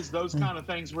there's always those kind of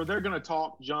things where they're going to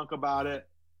talk junk about it.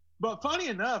 But funny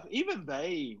enough, even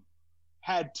they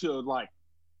had to, like,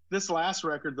 this last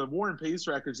record, the War and Peace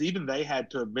records, even they had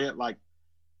to admit, like,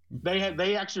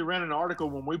 they actually ran an article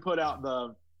when we put out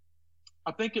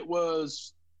I think it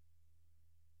was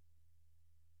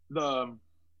the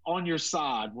On Your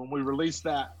Side, when we released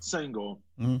that single.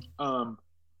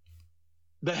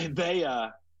 They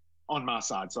On My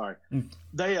Side, sorry.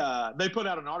 They put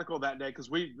out an article that day because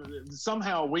we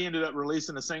ended up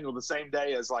releasing a single the same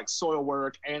day as like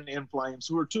Soilwork and In Flames,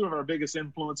 who are two of our biggest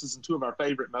influences and two of our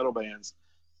favorite metal bands.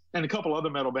 And a couple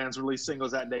other metal bands released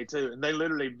singles that day too. And they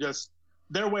literally just,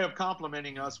 their way of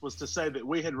complimenting us was to say that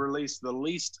we had released the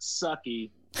least sucky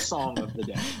song of the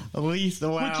day. Least,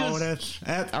 wow, that's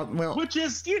well. Which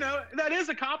is, that is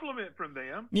a compliment from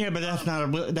them. Yeah, but that's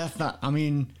not. I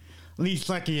mean, least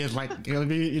lucky is like, I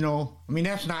mean,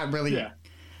 that's not really. Yeah.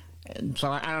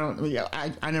 So I don't.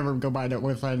 I never go by that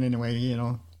website anyway. I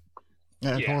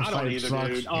don't either, sucks.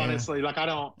 dude. Honestly, yeah. like I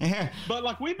don't. Yeah. But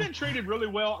like we've been treated really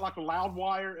well. Like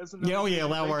Loudwire isn't. Yeah,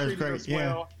 Loudwire is great. Yeah.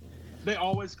 Well. They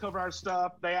always cover our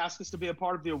stuff. They asked us to be a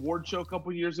part of the award show a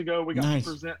couple years ago. We got to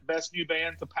present Best New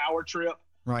Band to Power Trip,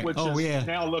 right? Which is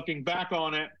now looking back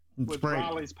on it with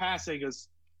Riley's passing is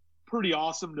pretty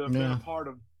awesome to have been a part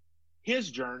of his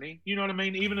journey. You know what I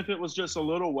mean? Even if it was just a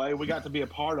little way, we got to be a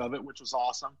part of it, which was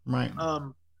awesome. Right.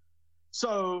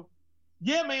 So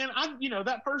yeah, man,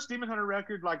 that first Demon Hunter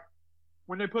record, like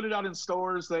when they put it out in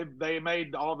stores, they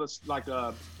made all this like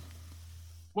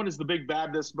what is the big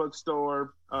Baptist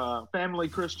bookstore, Family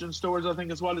Christian Stores, I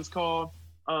think is what it's called.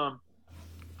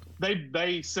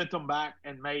 They sent them back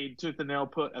and made Tooth and Nail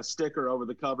put a sticker over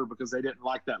the cover because they didn't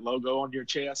like that logo on your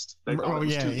chest. They thought it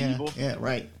was too evil. Yeah,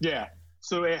 right. Yeah.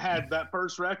 So it had that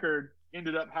first record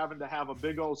ended up having to have a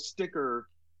big old sticker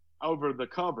over the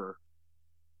cover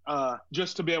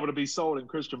just to be able to be sold in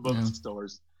Christian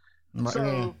bookstores. Right.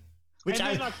 So,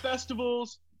 then like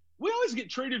festivals, we always get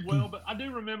treated well, but I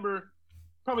do remember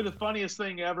probably the funniest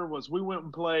thing ever was we went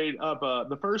and played up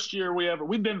the first year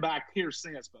we've been back here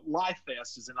since, but Life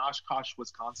Fest is in Oshkosh,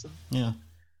 Wisconsin. Yeah.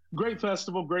 Great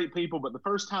festival, great people, but the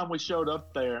first time we showed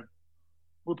up there,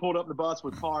 we pulled up the bus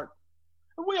with Park,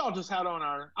 and we all just had on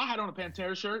I had on a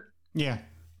Pantera shirt. Yeah.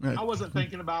 Right. I wasn't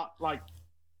thinking about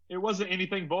it wasn't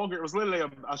anything vulgar. It was literally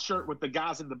a shirt with the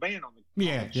guys in the band on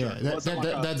the shirt.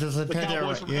 That's just a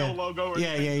Cowboys from Hell logo. Or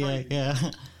yeah.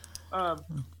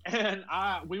 And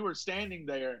we were standing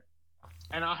there,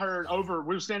 and I heard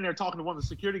we were standing there talking to one of the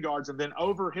security guards, and then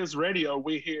over his radio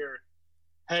we hear,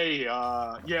 "Hey,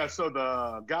 so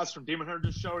the guys from Demon Hunter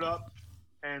just showed up,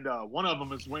 and one of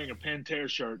them is wearing a Pantera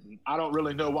shirt, and I don't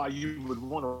really know why you would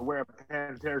want to wear a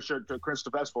Pantera shirt to a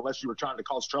Christian festival unless you were trying to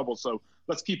cause trouble. So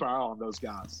let's keep our eye on those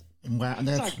guys." Wow,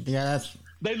 that's.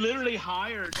 They literally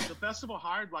the festival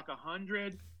hired like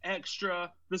 100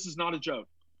 extra. This is not a joke.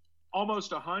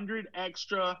 Almost 100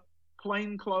 extra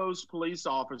plainclothes police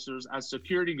officers as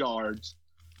security guards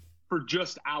for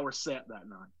just our set that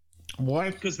night.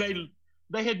 What? Because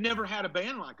they had never had a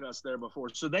band like us there before,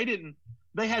 so they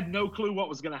had no clue what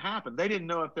was going to happen. They didn't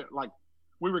know if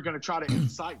we were going to try to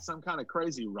incite some kind of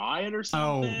crazy riot or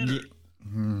something.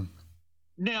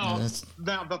 Now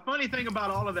the funny thing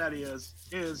about all of that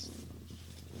is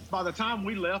by the time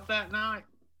we left that night,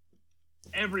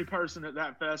 every person at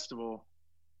that festival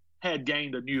had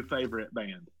gained a new favorite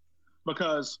band,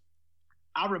 because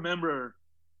I remember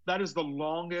that is the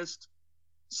longest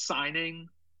signing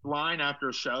line after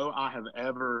a show I have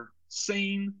ever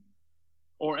seen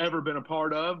or ever been a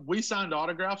part of. We signed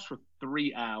autographs for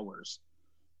 3 hours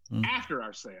after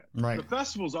our set. Right. The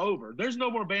festival's over. There's no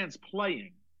more bands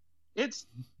playing. It's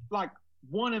like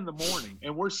 1 a.m,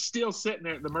 and we're still sitting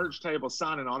there at the merch table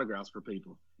signing autographs for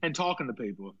people and talking to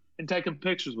people and taking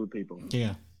pictures with people.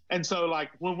 Yeah. And so,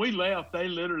 like, when we left, they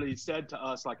literally said to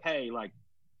us, like, hey, like,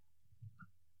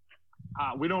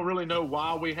 we don't really know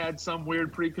why we had some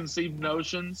weird preconceived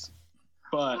notions,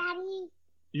 but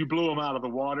you blew them out of the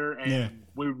water, and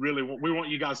we want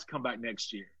you guys to come back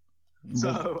next year.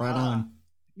 So, right on.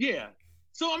 Yeah.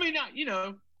 So, I mean,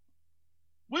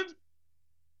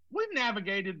 we've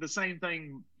navigated the same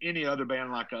thing any other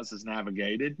band like us has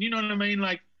navigated. You know what I mean?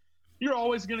 Like, you're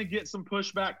always going to get some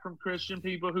pushback from Christian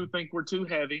people who think we're too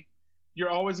heavy.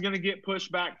 You're always going to get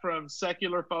pushback from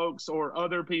secular folks or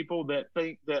other people that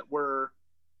think that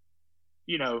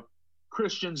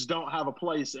Christians don't have a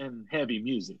place in heavy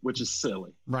music, which is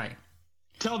silly. Right.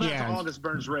 Tell that to August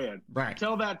Burns Red. Right.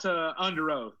 Tell that to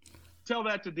Under Oath. Tell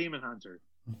that to Demon Hunter.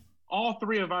 All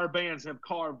 3 of our bands have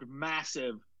carved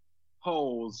massive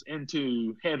holes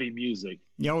into heavy music.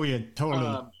 Oh, yeah,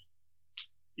 totally.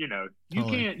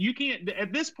 You can't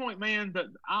at this point, man, that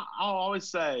I'll always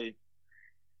say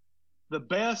the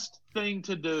best thing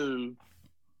to do,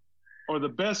 or the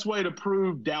best way to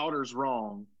prove doubters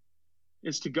wrong,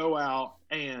 is to go out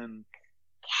and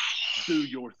do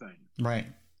your thing. Right.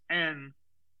 And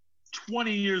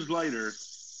 20 years later,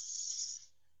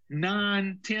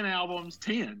 9, 10 albums,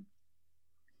 10.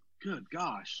 Good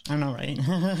gosh. I know, right?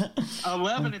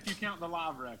 11 if you count the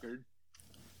live record.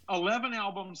 11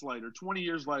 albums later, 20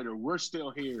 years later, we're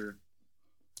still here.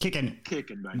 Kicking,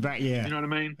 baby. Right, yeah. You know what I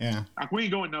mean? Yeah. Like, we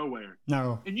ain't going nowhere.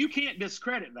 No. And you can't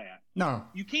discredit that. No.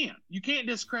 You can't. You can't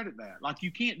discredit that. Like,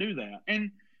 you can't do that.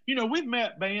 And, we've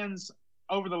met bands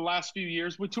over the last few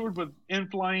years. We toured with In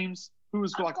Flames who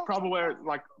was like probably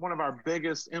like one of our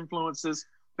biggest influences.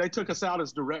 They took us out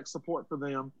as direct support for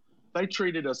them. They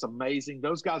treated us amazing.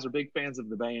 Those guys are big fans of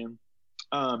the band.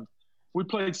 We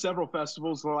played several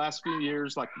festivals the last few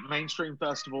years, like mainstream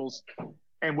festivals,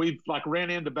 and we've like ran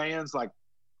into bands like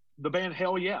the band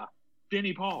Hell Yeah,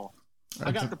 Denny Paul.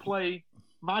 I got to play.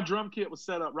 My drum kit was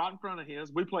set up right in front of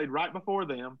his. We played right before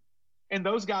them, and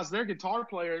those guys, their guitar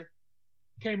player,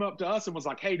 came up to us and was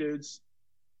like, "Hey, dudes,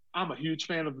 I'm a huge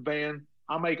fan of the band.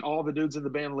 I make all the dudes in the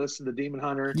band listen to Demon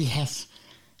Hunter. Yes,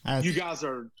 you guys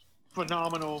are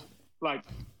phenomenal. Like,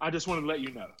 I just wanted to let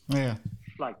you know." Yeah.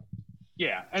 Like,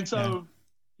 yeah. And so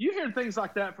you hear things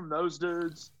like that from those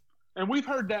dudes, and we've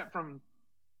heard that from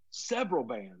several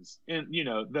bands, and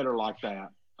that are like that.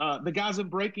 The guys in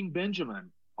Breaking Benjamin,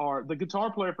 are the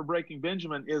guitar player for Breaking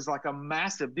Benjamin is like a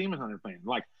massive Demon Hunter fan.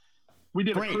 Like, we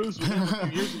did a cruise with him a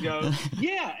few years ago.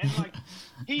 Yeah, and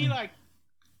like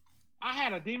I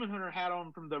had a Demon Hunter hat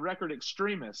on from the record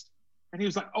Extremist, and he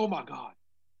was like, "Oh my God,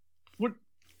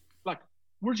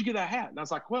 where'd you get that hat?" And I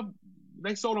was like, "Well,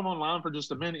 they sold them online for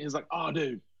just a minute." He's like, "Oh,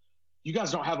 dude, you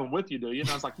guys don't have them with you, do you?" And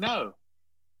I was like, "No."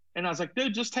 And I was like,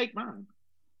 "Dude, just take mine."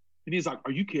 And he's like,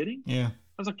 "Are you kidding?" Yeah.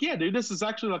 I was like, "Yeah, dude, this is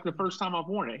actually like the first time I've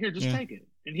worn it. Here, just take it."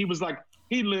 And he was like,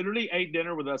 he literally ate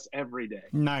dinner with us every day.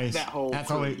 Nice. That's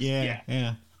cruise. Always,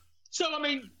 yeah. So, I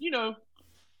mean,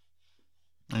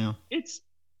 it's,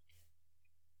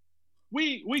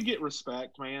 we get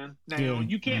respect, man. Now,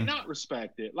 you can't not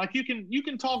respect it. Like, you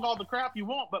can talk all the crap you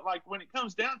want, but like when it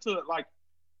comes down to it, like,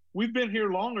 we've been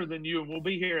here longer than you, and we'll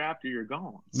be here after you're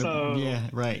gone. So yeah,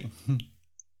 right.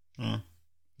 Yeah,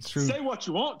 it's true. Say what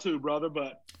you want to, brother,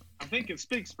 but I think it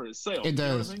speaks for itself. It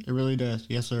does. It really does.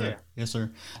 Yes, sir. Yeah. Yes,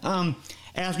 sir.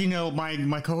 As you know,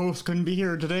 my co-host couldn't be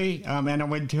here today, and I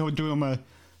went to do him a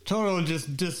total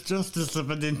justice if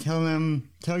I didn't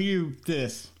tell you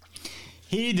this.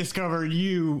 He discovered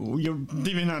your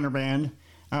Demon Hunter band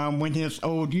when his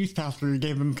old youth pastor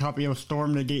gave him a copy of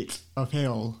Storm the Gates of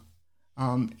Hell.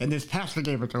 And his pastor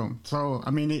gave it to him. So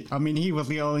I mean, he was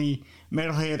the only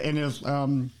metalhead in his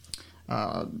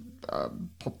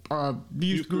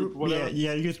youth group.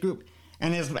 Youth group.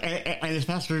 And his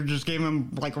pastor just gave him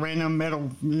like random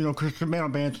metal, Christian metal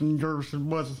bands, and yours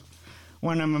was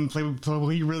one of them. So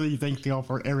he really thanks you all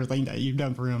for everything that you've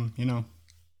done for him.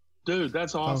 Dude,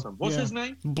 that's awesome. What's his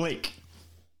name? Blake.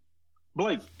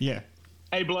 Yeah.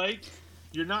 Hey, Blake,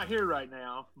 you're not here right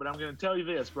now, but I'm going to tell you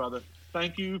this, brother.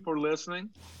 Thank you for listening.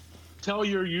 Tell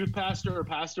your youth pastor or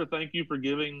pastor thank you for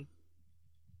giving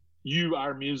you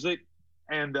our music,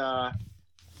 and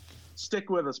stick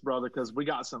with us, brother, because we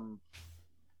got some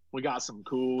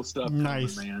cool stuff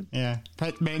nice coming, man. Yeah,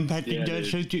 Patrick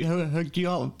does hook you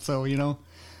up, so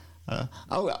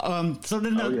so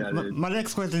then my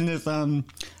next question is,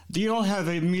 do you all have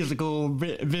a musical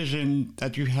vision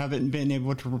that you haven't been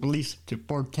able to release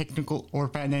for technical or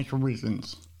financial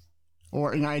reasons,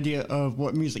 or an idea of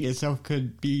what music itself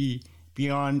could be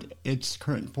beyond its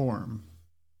current form?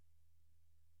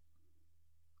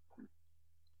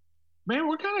 Man,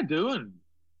 we're kind of doing.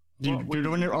 You're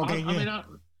doing it, okay?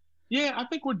 I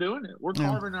think we're doing it. We're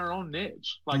carving our own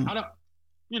niche. Like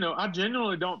I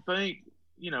genuinely don't think,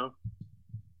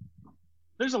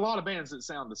 there's a lot of bands that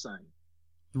sound the same.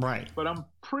 Right. But I'm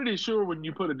pretty sure when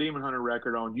you put a Demon Hunter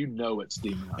record on, it's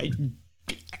Demon Hunter.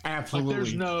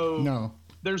 Absolutely. Like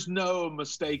there's no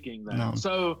mistaking that. No.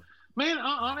 So, man,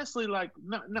 honestly, like,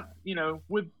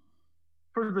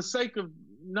 for the sake of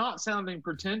not sounding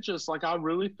pretentious, like, I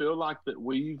really feel like that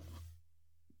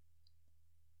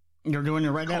you're doing it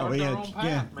right now. Our own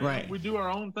path, man. Right. We do our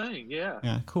own thing. Yeah.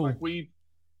 Yeah. Cool. Like we're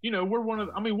one of.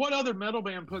 What other metal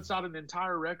band puts out an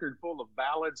entire record full of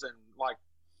ballads and like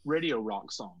radio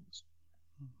rock songs?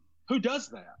 Who does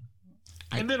that?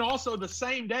 And then also the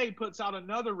same day puts out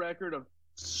another record of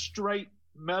straight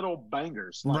metal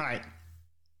bangers. Right.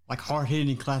 Like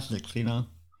hard-hitting classics,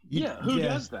 Yeah, who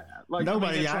does that? Like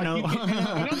nobody, I know.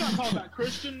 I'm not talking about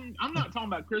Christian. I'm not talking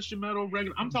about Christian metal.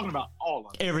 Regular. I'm talking about all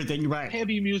of it. Everything, right?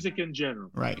 Heavy music in general,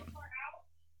 right?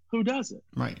 Who does it?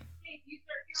 Right.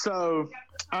 So,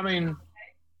 I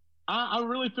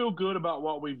really feel good about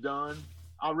what we've done.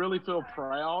 I really feel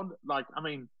proud. Like,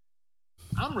 I'm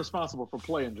responsible for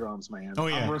playing drums, man. Oh,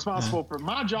 yeah. I'm responsible for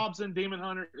my jobs in Demon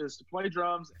Hunter is to play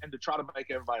drums and to try to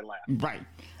make everybody laugh. Right.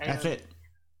 That's it.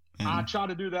 And I try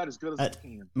to do that as good as I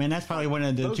can. Man, that's probably one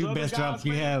of the two best jobs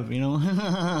you have,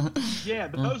 Yeah,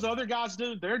 but those other guys,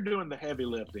 dude, they're doing the heavy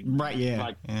lifting. Right, yeah.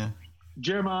 Like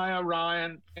Jeremiah,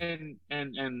 Ryan,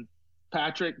 and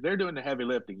Patrick, they're doing the heavy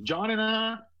lifting.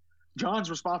 John's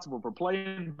responsible for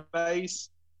playing bass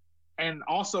and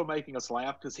also making us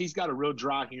laugh because he's got a real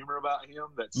dry humor about him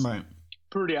that's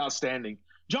pretty outstanding.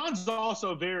 John's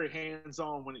also very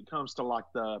hands-on when it comes to like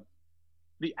the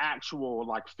actual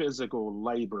like physical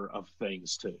labor of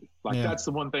things too. Like that's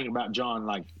the one thing about John.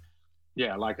 Like,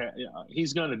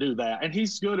 he's going to do that, and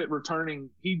he's good at returning.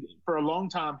 For a long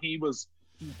time he was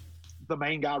the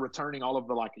main guy returning all of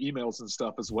the like emails and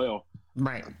stuff as well,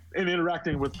 right? And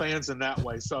interacting with fans in that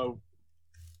way. So,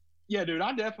 yeah, dude,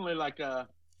 I definitely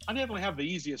have the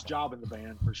easiest job in the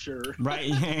band for sure.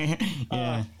 Right?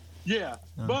 Yeah.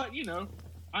 But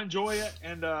I enjoy it,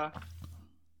 and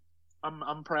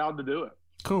I'm proud to do it.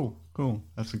 Cool.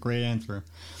 That's a great answer.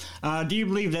 Do you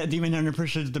believe that Demon Hunter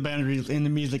pushes the boundaries in the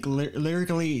music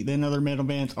lyrically than other metal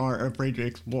bands are afraid to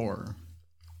explore?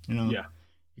 Yeah.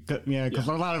 Because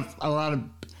a lot of,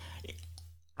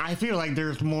 I feel like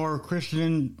there's more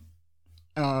Christian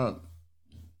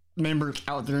members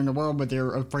out there in the world, but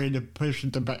they're afraid to push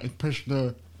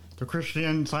the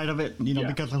Christian side of it,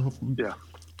 because of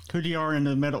who they are in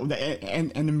the metal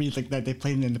and the music that they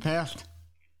played in the past.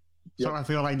 Yep. So I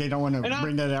feel like they don't want to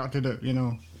bring that out to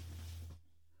the,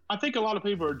 I think a lot of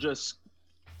people are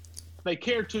they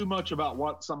care too much about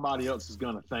what somebody else is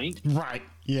going to think. Right.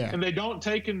 Yeah. And they don't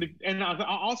take and I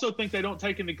also think they don't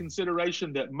take into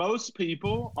consideration that most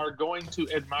people are going to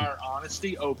admire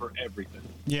honesty over everything.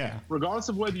 Yeah. Regardless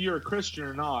of whether you're a Christian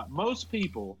or not, most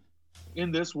people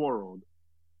in this world,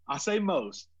 I say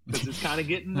most because it's kind of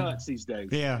getting nuts these days.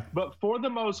 Yeah. But for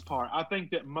the most part, I think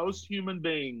that most human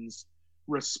beings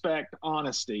respect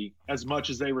honesty as much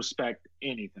as they respect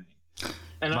anything.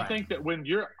 And I think that when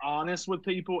you're honest with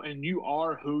people and you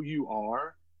are who you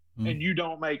are and you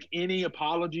don't make any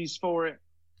apologies for it,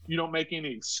 you don't make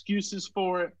any excuses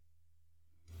for it,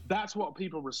 that's what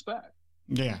people respect.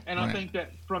 Yeah. And I think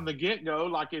that from the get-go,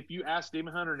 like if you ask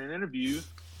Demon Hunter in an interview,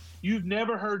 you've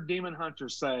never heard Demon Hunter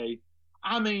say,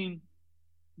 I mean,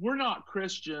 we're not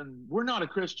Christian. We're not a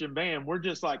Christian band. We're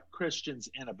just like Christians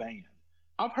in a band.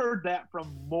 I've heard that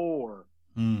from more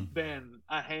than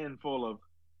a handful of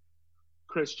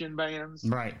Christian bands.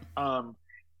 Right. And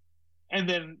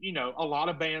then, a lot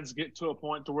of bands get to a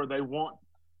point to where they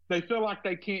feel like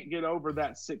they can't get over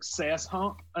that success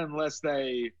hump unless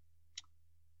they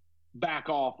back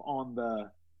off on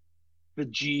the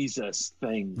Jesus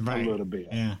thing a little bit.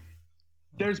 Yeah.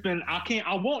 There's been,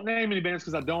 I won't name any bands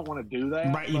because I don't want to do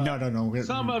that. Right. No.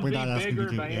 Some of the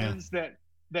bigger bands that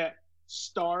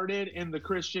started in the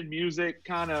Christian music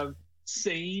kind of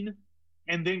scene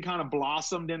and then kind of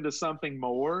blossomed into something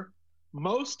more.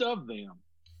 Most of them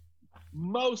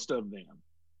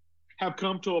have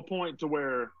come to a point to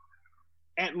where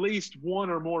at least one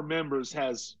or more members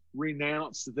has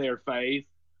renounced their faith,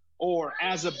 or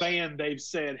as a band they've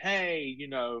said, hey, we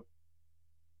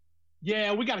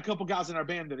got a couple guys in our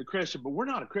band that are Christian, but we're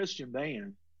not a Christian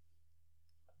band.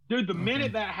 Dude, the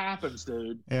minute that happens,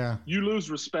 you lose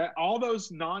respect. All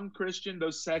those non-Christian,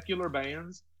 those secular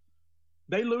bands,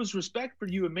 they lose respect for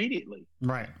you immediately.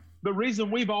 Right. The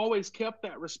reason we've always kept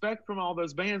that respect from all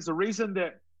those bands, the reason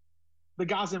that the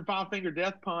guys in Five Finger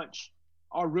Death Punch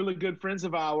are really good friends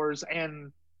of ours,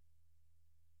 and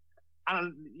I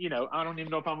don't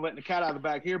even know if I'm letting the cat out of the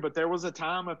bag here, but there was a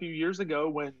time a few years ago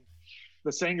when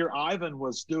the singer Ivan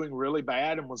was doing really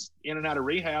bad and was in and out of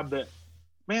rehab that,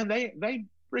 man, they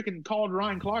freaking called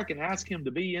Ryan Clark and asked him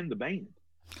to be in the band.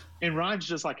 And Ryan's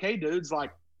just like, hey, dudes,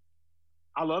 like,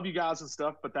 I love you guys and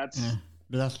stuff, but that's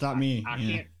not me. I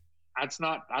can't. That's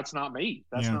not me.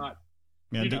 That's not.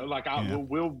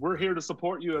 We're here to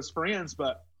support you as friends,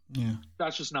 but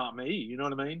that's just not me. You know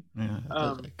what I mean?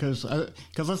 Yeah. Because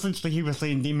essentially he was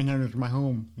saying Demon Hunter's my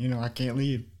home. I can't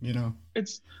leave.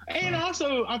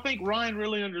 Also I think Ryan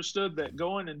really understood that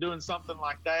going and doing something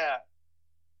like that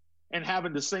and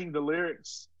having to sing the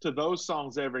lyrics to those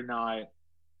songs every night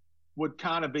would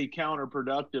kind of be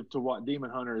counterproductive to what Demon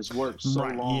Hunter has worked so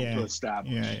long to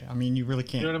establish. Yeah, I mean, you really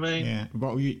can't. You know what I mean? Yeah.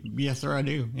 Well, yes, sir, I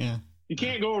do. Yeah. You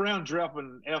can't go around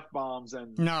dropping F-bombs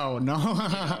and no,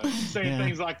 saying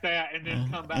things like that and then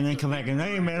come back. And then come back and,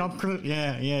 hey, man, I'm Chris.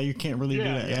 Yeah, you can't really do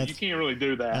that. Yeah, you can't really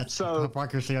do that. That's so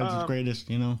hypocrisy at its greatest,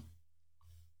 It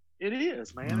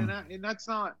is, man, and that's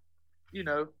not,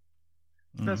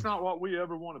 that's not what we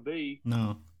ever want to be.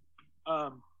 No.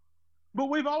 But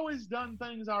we've always done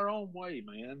things our own way,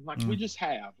 man. Like we just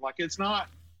have. Like it's not.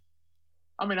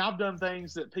 I mean, I've done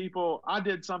things that I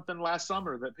did something last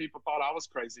summer that people thought I was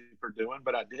crazy for doing,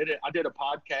 but I did it. I did a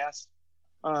podcast,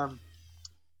 I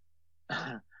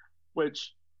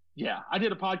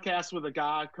did a podcast with a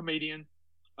guy, comedian.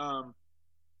 I'm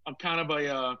kind of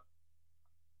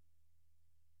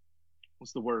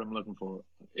what's the word I'm looking for?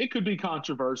 It could be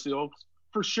controversial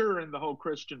for sure in the whole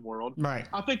Christian world. Right.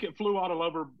 I think it flew out all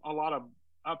over a lot of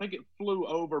I think it flew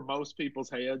over most people's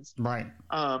heads. Right.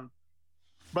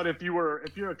 But if you're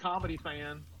a comedy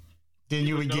fan, then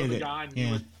you would get it.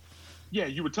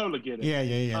 You would totally get it.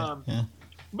 Yeah.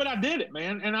 But I did it,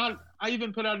 man. And I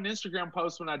even put out an Instagram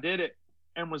post when I did it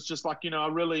and was just like,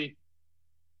 I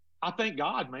thank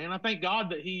God, man. I thank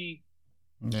God that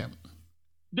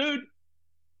dude,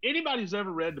 anybody who's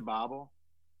ever read the Bible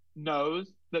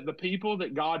knows that the people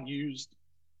that God used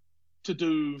to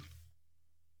do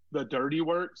the dirty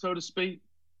work, so to speak,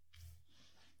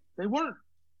 they weren't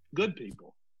good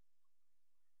people.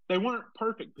 They weren't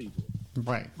perfect people.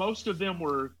 Right. Most of them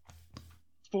were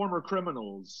former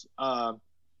criminals,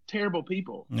 terrible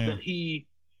people that he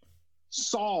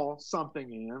saw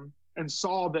something in and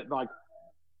saw that, like,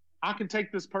 I can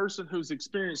take this person who's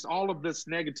experienced all of this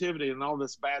negativity and all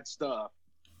this bad stuff,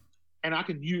 and I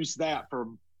can use that for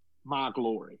my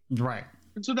glory. Right.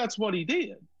 And so that's what he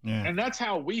did. Yeah. And that's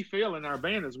how we feel in our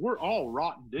band is we're all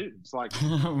rotten dudes. Like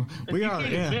we are.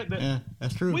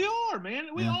 That's true. We are, man.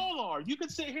 We all are. You can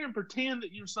sit here and pretend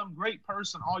that you're some great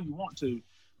person all you want to,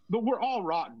 but we're all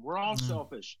rotten. We're all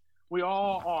selfish. We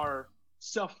all are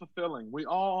self-fulfilling. We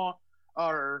all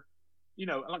are,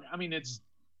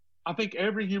 I think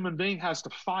every human being has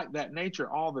to fight that nature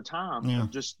all the time. Yeah.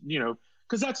 Just,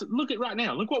 because look at right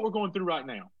now. Look what we're going through right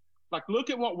now. Like, look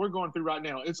at what we're going through right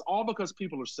now. It's all because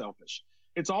people are selfish.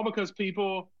 It's all because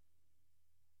people,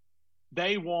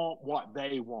 they want what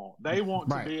they want. They want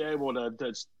to be able to,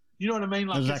 you know what I mean?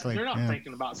 Like, exactly. They're not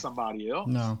thinking about somebody else.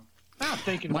 No. They're not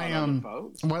thinking about other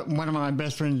folks. One of my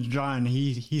best friends, John,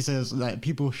 he says that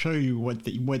people show you what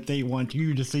they want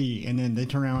you to see, and then they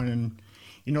turn around and,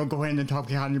 go ahead and talk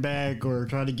behind your back or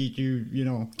try to get you,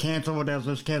 canceled as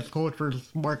this cancel culture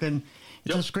is working.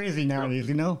 It's just crazy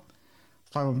nowadays,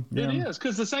 So, It is,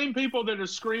 because the same people that are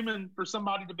screaming for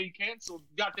somebody to be canceled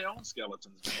got their own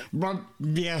skeletons, man. Well,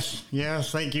 yes,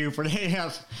 thank you for that.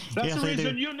 Yes. That's the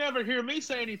reason you'll never hear me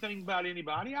say anything about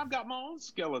anybody. I've got my own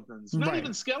skeletons. Not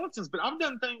even skeletons, but I've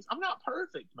done things. I'm not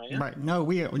perfect, man. Right.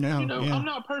 No, I'm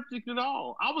not perfect at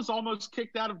all. I was almost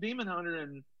kicked out of Demon Hunter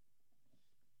in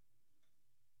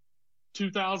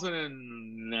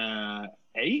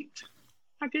 2008,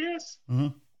 I guess.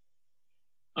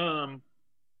 Mm-hmm.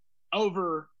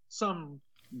 Over some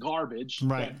garbage,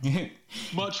 right?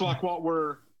 Much like what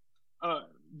we're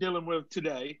dealing with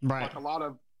today, right? Like a lot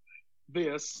of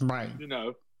this, right?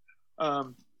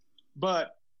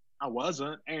 But I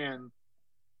wasn't, and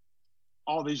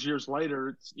all these years later,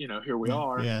 it's, here we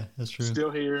are. Yeah, that's true.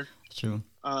 Still here. That's true.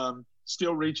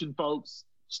 Still reaching folks.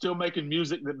 Still making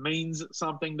music that means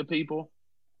something to people.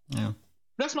 Yeah,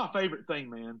 that's my favorite thing,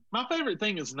 man. My favorite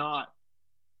thing is not.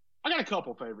 I got a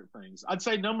couple favorite things. I'd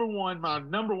say my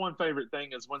number one favorite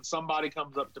thing is when somebody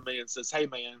comes up to me and says, "Hey,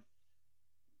 man,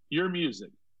 your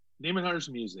music, Demon Hunter's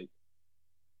music,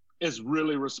 is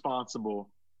really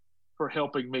responsible for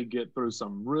helping me get through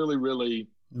some really, really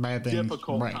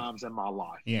difficult times in my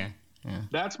life." Yeah.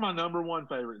 That's my number one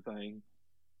favorite thing.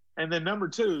 And then number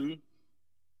two,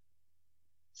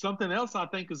 something else I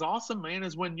think is awesome, man,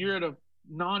 is when you're at a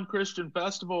non-Christian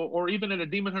festival or even at a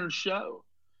Demon Hunter show.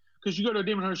 Because you go to a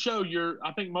Demon Hunter show,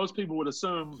 I think most people would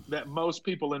assume that most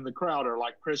people in the crowd are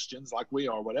like Christians, like we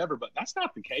are, whatever. But that's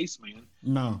not the case, man.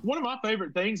 No. One of my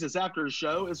favorite things is after a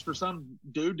show is for some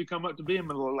dude to come up to me and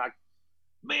be like,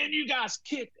 "Man, you guys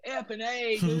kicked F and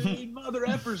A, dude. Mother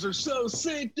effers are so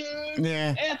sick, dude.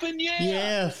 Yeah. Effing yeah."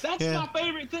 Yes. That's my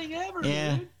favorite thing ever,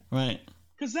 dude. Right.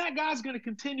 Because that guy's going to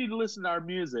continue to listen to our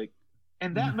music.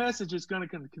 And that message is going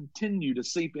to continue to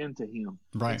seep into him.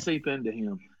 Right. And seep into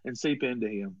him. And seep into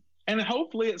him. And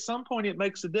hopefully at some point it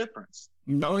makes a difference.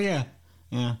 Oh, yeah.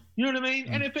 Yeah. You know what I mean?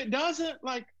 And if it doesn't,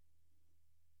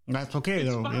 that's okay,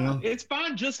 though. Fine. It's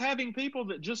fine just having people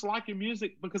that just like your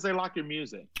music because they like your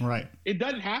music. Right. It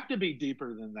doesn't have to be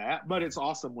deeper than that, but it's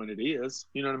awesome when it is.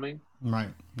 You know what I mean? Right.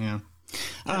 Yeah.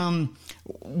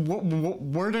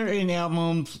 Were there any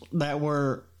albums that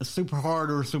were super hard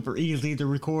or super easy to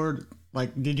record?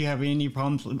 Like, did you have any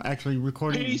problems actually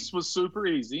recording? Peace was super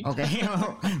easy. Okay,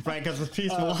 right, because it's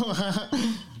peaceful.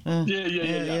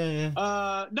 Yeah.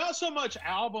 Not so much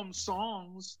album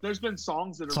songs. There's been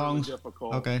songs that are really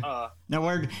difficult. Okay.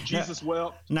 Now Jesus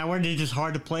Wept. Now were they just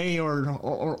hard to play or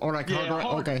like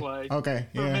hard to play? Okay.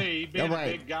 For me, being a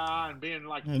big guy and being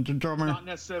like the drummer, not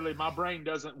necessarily my brain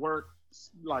doesn't work.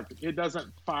 Like it doesn't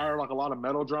fire like a lot of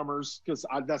metal drummers because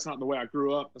that's not the way I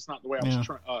grew up. That's not the way I was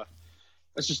trained.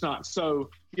 It's just not. So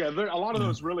there a lot of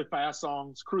those really fast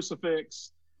songs,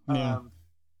 Crucifix,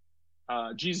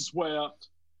 Jesus Wept,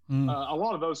 a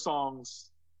lot of those songs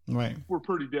were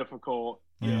pretty difficult.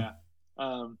 Yeah.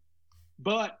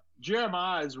 But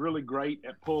Jeremiah is really great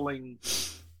at pulling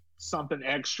something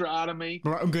extra out of me.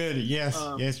 Good. Yes.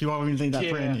 Yes. You always need that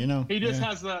friend. You know. He just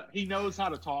has he knows how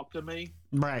to talk to me.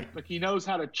 Right. Like he knows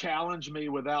how to challenge me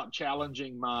without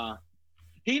challenging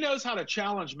he knows how to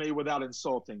challenge me without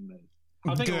insulting me.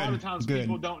 I think a lot of times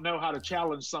people don't know how to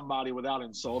challenge somebody without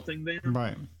insulting them.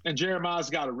 Right. And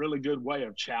Jeremiah's got a really good way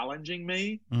of challenging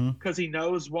me because he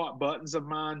knows what buttons of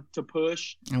mine to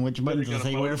push. And which buttons to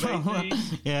say where from.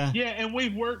 Yeah. Yeah, and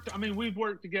we've worked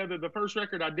together. The first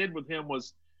record I did with him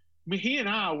was, he and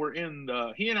I and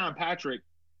Patrick,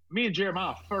 me and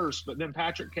Jeremiah first, but then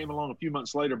Patrick came along a few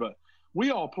months later, but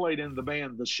we all played in the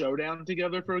band The Showdown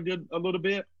together for a little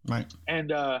bit. Right.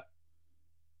 And,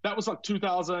 that was like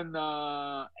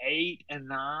 2008 and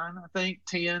 9, I think,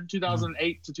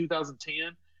 2008 to 2010.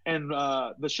 And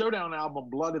the Showdown album,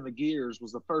 Blood in the Gears,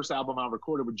 was the first album I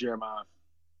recorded with Jeremiah.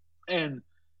 And,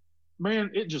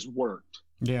 man, it just worked.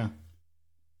 Yeah.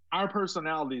 Our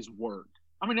personalities worked.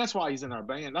 I mean, that's why he's in our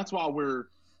band. That's why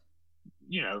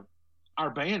our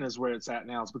band is where it's at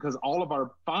now. It's because all of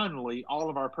our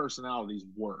personalities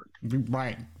work.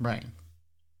 Right, right.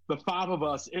 The 5 of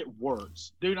us, it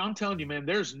works. Dude, I'm telling you, man,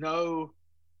 it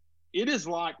is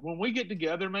like when we get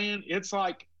together, man, it's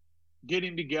like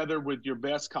getting together with your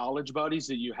best college buddies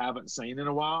that you haven't seen in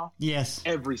a while. Yes.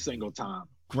 Every single time.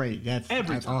 Great. That's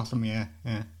awesome. Yeah.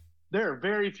 Yeah. There are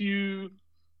very few.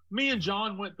 Me and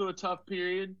John went through a tough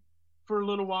period for a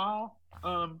little while.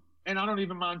 And I don't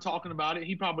even mind talking about it.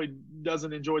 He probably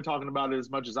doesn't enjoy talking about it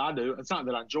as much as I do. It's not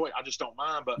that I enjoy it. I just don't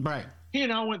mind. But right. He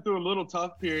and I went through a little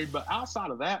tough period. But outside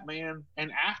of that, man,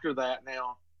 and after that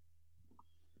now,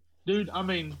 dude, I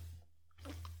mean,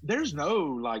 there's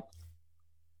never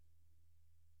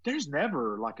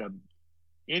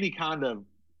any kind of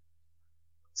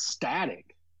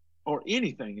static or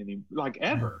anything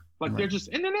ever. Like right.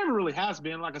 And there never really has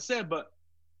been, like I said, but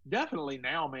definitely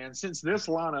now, man, since this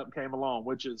lineup came along,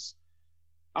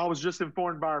 I was just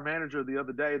informed by our manager the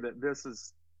other day that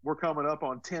we're coming up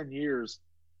on 10 years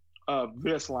of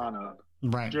this lineup.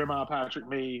 Right. Jeremiah, Patrick,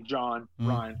 me, John,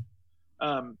 Ryan.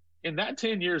 In that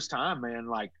 10 years time, man,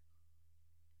 like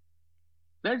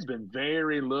there's been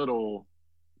very little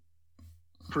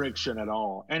friction at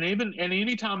all. And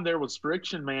anytime there was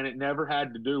friction, man, it never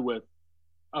had to do with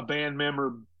a band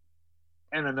member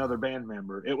and another band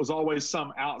member. It was always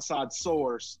some outside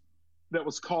source that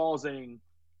was causing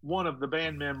one of the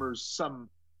band members some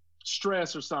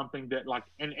stress or something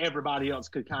and everybody else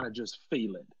could kind of just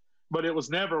feel it. But it was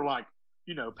never like,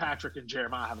 Patrick and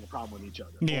Jeremiah having a problem with each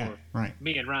other. Yeah, or right.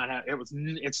 Me and Ryan,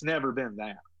 it's never been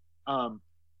that.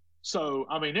 So,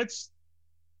 I mean, it's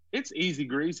easy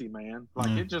greasy, man.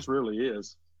 Like it just really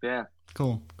is. Yeah.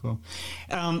 Cool.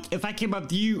 If I came up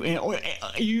to you,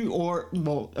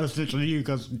 essentially you,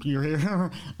 because you're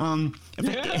here.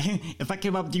 If I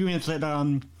came up to you and said,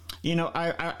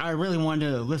 I really want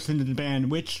to listen to the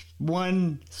band, which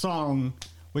one song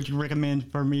would you recommend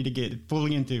for me to get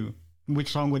fully into?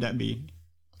 Which song would that be?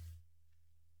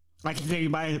 I can say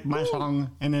my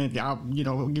song, and then I'll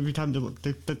give you time to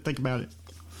think about it.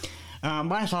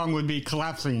 My song would be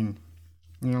 "Collapsing."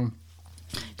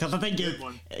 Because I think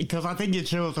it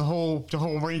shows the whole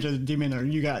range of the Demon Hunter.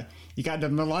 You got the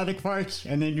melodic parts,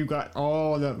 and then you got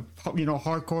all the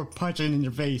hardcore punching in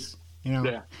your face.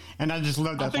 Yeah. And I just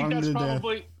love that song.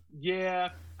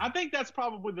 I think that's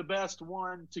probably the best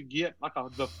one to get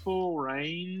the full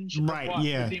range right, of what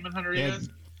the Demon Hunter is.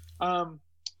 I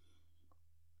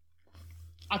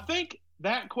think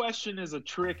that question is a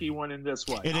tricky one in this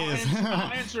way.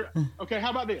 I'll answer. Okay, how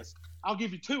about this? I'll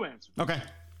give you 2 answers. Okay.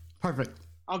 Perfect.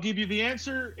 I'll give you the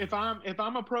answer if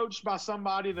I'm approached by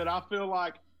somebody that I feel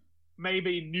like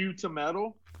maybe new to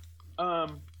metal,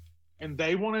 and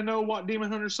they want to know what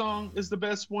Demon Hunter song is the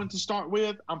best one to start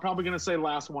with. I'm probably going to say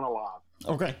 "Last One Alive."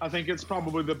 Okay. I think it's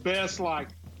probably the best,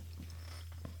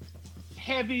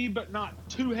 heavy but not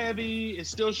too heavy. It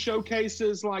still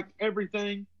showcases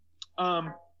everything.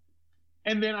 And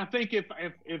then I think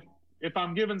if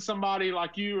I'm giving somebody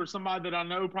like you or somebody that I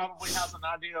know probably has an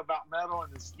idea about metal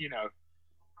and is,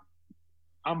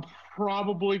 I'm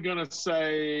probably going to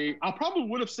say, I probably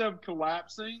would have said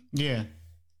 "Collapsing." Yeah.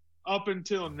 Up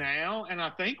until now. And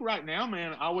I think right now,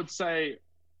 man, I would say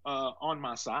 "On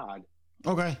My Side."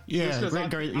 Okay. Yeah.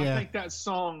 Great. Yeah. I think that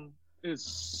song is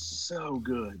so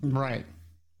good. Right.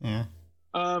 Yeah.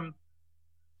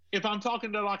 If I'm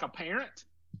talking to a parent,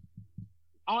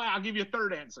 I'll give you a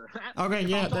third answer.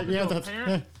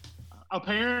 Okay. A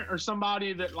parent or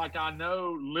somebody that I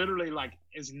know literally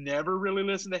has never really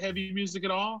listened to heavy music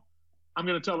at all, I'm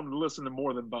going to tell them to listen to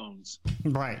More Than Bones.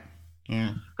 Right.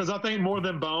 Yeah. Because I think More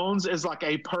Than Bones is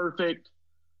a perfect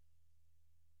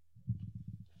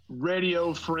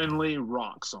radio-friendly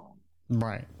rock song.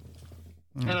 Right.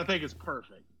 And I think it's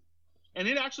perfect. And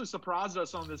it actually surprised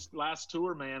us on this last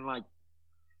tour, man. Like,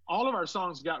 all of our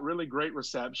songs got really great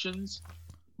receptions.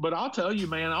 But I'll tell you,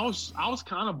 man, I was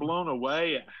kind of blown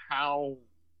away at how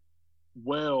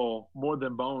well More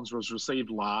Than Bones was received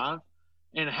live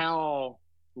and how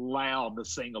loud the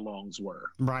sing-alongs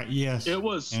were. Right, yes. It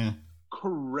was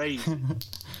crazy.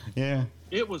 Yeah.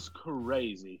 It was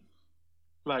crazy.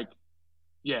 Like,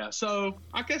 yeah, so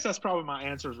I guess that's probably my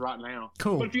answers right now.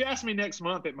 Cool. But if you ask me next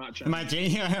month, it might change. It might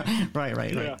change.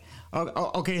 Right. Yeah.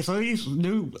 Okay, so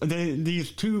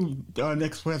these two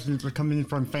next questions are coming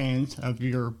from fans of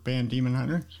your band Demon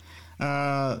Hunter.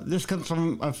 This comes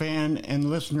from a fan and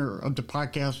listener of the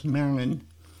podcast, Marilyn.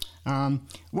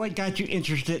 What got you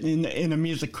interested in a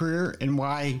music career, and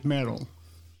why metal?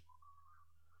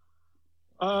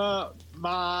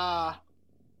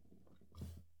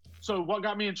 So what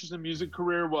got me interested in music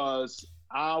career was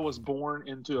I was born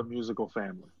into a musical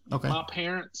family. Okay. My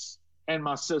parents and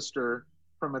my sister,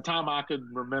 from the time I could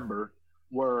remember,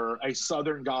 were a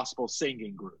Southern gospel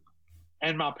singing group.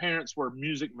 And my parents were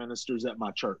music ministers at my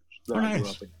church that I grew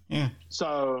up in. Yeah.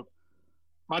 So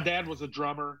my dad was a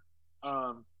drummer.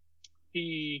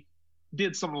 He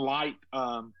did some light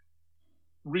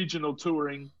regional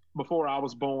touring before I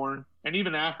was born. And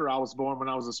even after I was born, when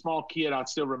I was a small kid, I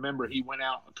still remember he went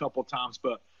out a couple times,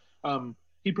 but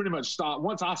he pretty much stopped.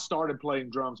 Once I started playing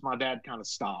drums, my dad kind of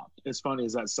stopped. As funny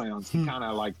as that sounds, he kind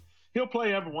of like, he'll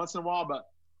play every once in a while, but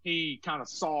he kind of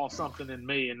saw something in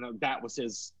me, and that was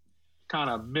his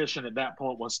kind of mission at that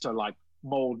point, was to like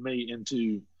mold me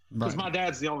into, because my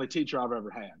dad's the only teacher I've ever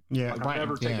had. Yeah, like, I've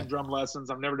never taken drum lessons.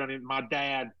 I've never done it. My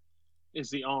dad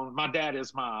is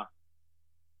my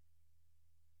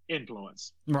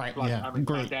influence. Right. Like, yeah. I mean,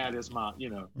 Great. my dad is my,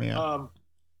 Yeah.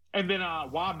 And then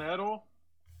why metal?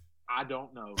 I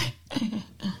don't know.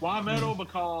 Why metal?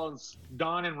 Because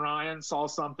Don and Ryan saw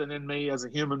something in me as a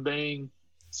human being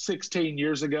 16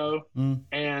 years ago,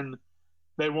 and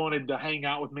they wanted to hang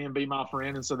out with me and be my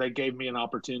friend, and so they gave me an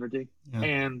opportunity,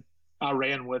 and I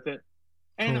ran with it.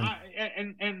 And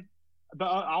cool.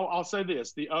 I'll say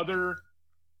this: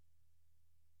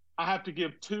 I have to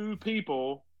give two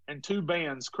people and two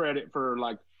bands credit for,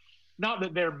 like, not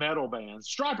that they're metal bands.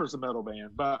 Stryper's a metal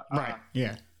band, but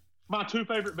my two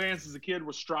favorite bands as a kid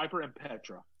was Stryper and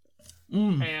Petra.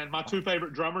 And my two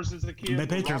favorite drummers as a kid were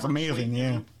Petra's Robert amazing,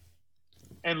 Sweet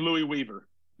and Louis Weaver,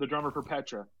 the drummer for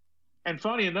Petra. And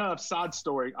funny enough, side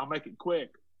story, I'll make it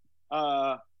quick.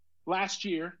 Last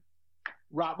year,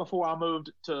 right before I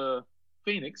moved to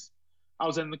Phoenix, I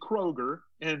was in the Kroger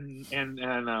in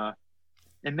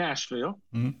Nashville,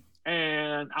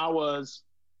 and I was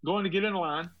going to get in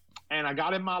line, and I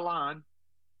got in my line,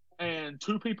 and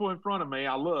two people in front of me,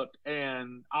 I looked,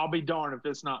 and I'll be darned if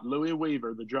it's not Louis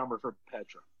Weaver, the drummer for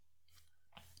Petra.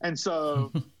 And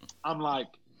so I'm like,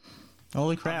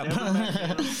 holy crap.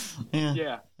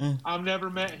 I've never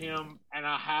met him, and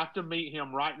I have to meet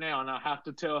him right now, and I have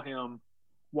to tell him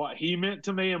what he meant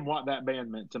to me and what that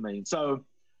band meant to me. So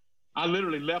I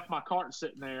literally left my cart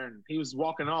sitting there, and he was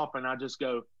walking off, and I just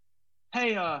go,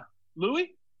 hey,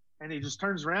 Louis? And he just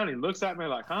turns around, he looks at me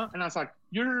like, huh? And I was like,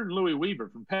 you're Louis Weaver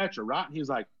from Petra, right? And he was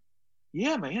like,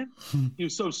 yeah, man. He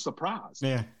was so surprised.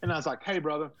 Yeah. And I was like, hey,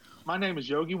 brother, my name is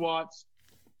Yogi Watts.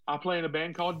 I play in a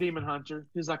band called Demon Hunter.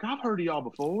 He's like, I've heard of y'all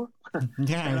before.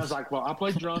 Yeah. And I was like, well, I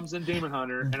play drums in Demon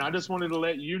Hunter, and I just wanted to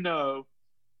let you know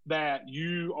that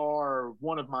you are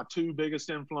one of my two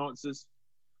biggest influences.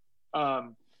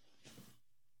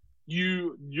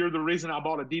 You're the reason I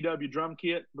bought a DW drum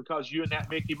kit, because you and that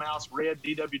Mickey Mouse red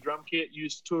DW drum kit you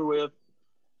used to tour with.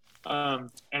 And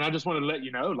I just wanted to let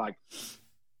you know, like,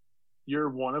 you're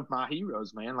one of my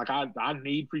heroes, man. Like, I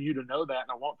need for you to know that,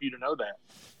 and I want for you to know that.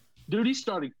 Dude, he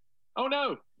started, oh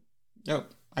no. Oh,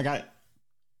 I got it.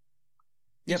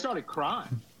 He started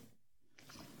crying.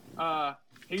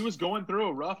 He was going through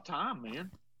a rough time,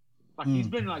 man. Like, he's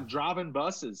been, like, driving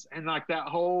buses, and, like, that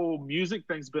whole music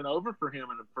thing's been over for him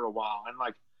for a while. And,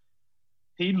 like,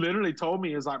 he literally told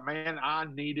me, he's like, man, I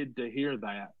needed to hear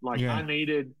that. Like, I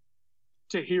needed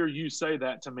to hear you say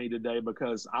that to me today,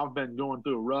 because I've been going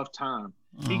through a rough time.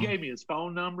 He gave me his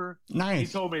phone number. Nice.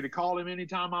 He told me to call him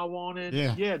anytime I wanted.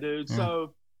 Yeah, dude. Yeah.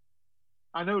 So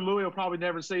I know Louis will probably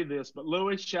never see this, but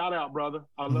Louis, shout out, brother.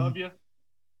 I love you.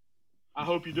 I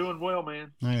hope you're doing well,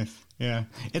 man. Nice. Yeah.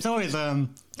 It's always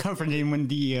comforting when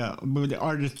the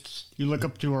artists you look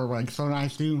up to are, like, so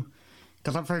nice too.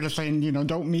 Because I've heard of saying,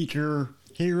 don't meet your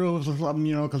heroes or something,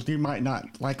 because you might not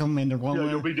like them in the wrong way.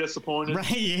 You'll be disappointed. Right,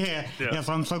 yeah.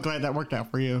 So I'm so glad that worked out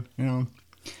for you,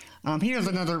 Here's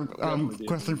another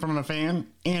question from a fan.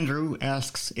 Andrew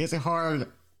asks, is it hard,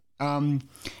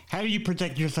 how do you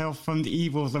protect yourself from the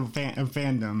evils of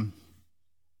fandom?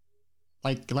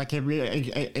 Like have you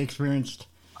experienced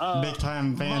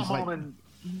big-time fans?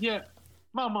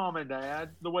 My mom and dad,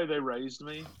 the way they raised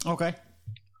me. Okay.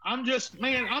 I'm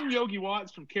Yogi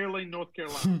Watts from Caroline, North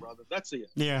Carolina, brother. That's it.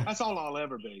 Yeah. That's all I'll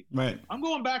ever be. Right. I'm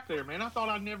going back there, man. I thought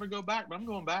I'd never go back, but I'm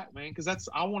going back, man, because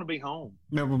I want to be home.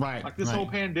 No, right. Like this whole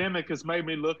pandemic has made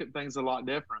me look at things a lot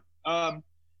different. I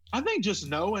think just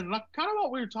knowing, like kind of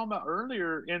what we were talking about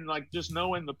earlier, and like just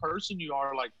knowing the person you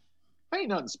are, like, ain't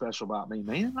nothing special about me,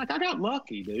 man. Like I got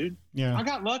lucky, dude. Yeah. I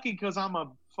got lucky because I'm a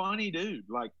funny dude.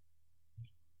 Like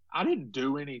I didn't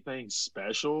do anything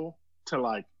special to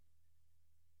like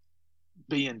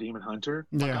being Demon Hunter.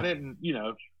 Like, yeah. I didn't,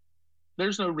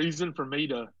 there's no reason for me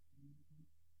to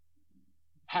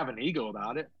have an ego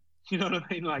about it. You know what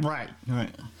I mean? Like, right.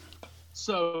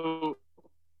 So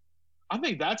I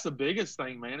think that's the biggest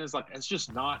thing, man, is like, it's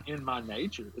just not in my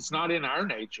nature. It's not in our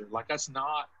nature. Like that's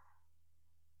not,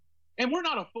 and we're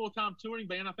not a full-time touring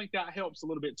band. I think that helps a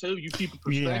little bit too. You keep a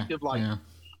perspective.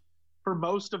 For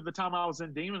most of the time I was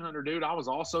in Demon Hunter, dude, I was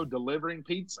also delivering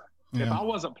pizza. Yeah. If I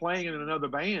wasn't playing in another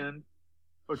band,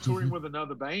 or touring with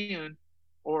another band,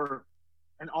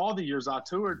 and all the years I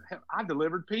toured, I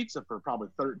delivered pizza for probably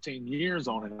 13 years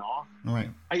on and off. Right.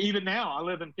 Even now, I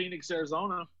live in Phoenix,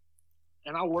 Arizona,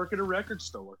 and I work at a record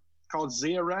store called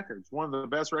Zia Records, one of the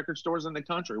best record stores in the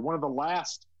country, one of the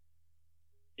last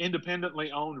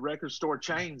independently owned record store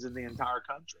chains in the entire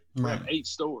country. Right. We have 8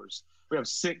 stores. We have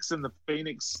 6 in the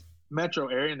Phoenix metro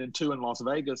area and then 2 in Las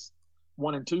Vegas,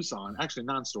 1 in Tucson, actually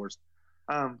 9 stores.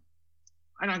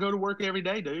 And I go to work every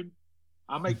day, dude.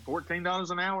 I make $14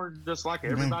 an hour just like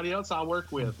everybody else I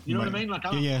work with. You know what I mean? Like,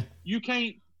 you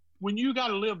can't, when you got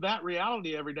to live that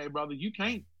reality every day, brother, you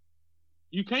can't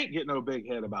get no big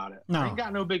head about it. No. I ain't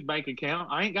got no big bank account.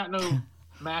 I ain't got no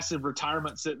massive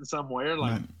retirement sitting somewhere.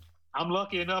 Like, I'm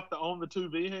lucky enough to own the 2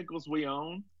 vehicles we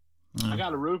own. I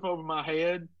got a roof over my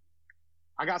head.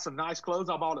 I got some nice clothes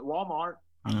I bought at Walmart.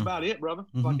 That's about it, brother.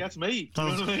 Like, that's me. You know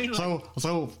what I mean? Like,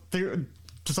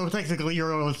 so technically,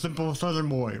 you're a simple Southern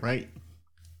boy, right?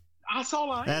 That's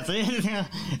all I am. That's it. Yeah,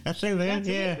 that's it, man.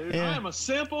 Yeah. I am a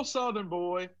simple Southern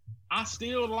boy. I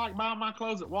still like buying my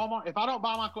clothes at Walmart. If I don't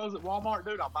buy my clothes at Walmart,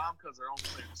 dude, I'll buy them because they're on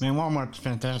sale. Man, Walmart's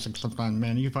fantastic sometimes,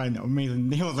 man. You find amazing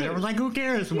deals there. Like, who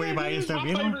cares where you buy your stuff?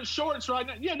 My favorite shorts right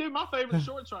now. Yeah, dude, my favorite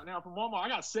shorts right now from Walmart. I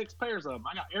got 6 pairs of them.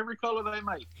 I got every color they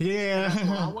make. Yeah. That's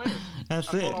what I wear.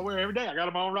 That's what I wear every day. I got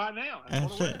them on right now.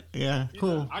 That's it. Yeah,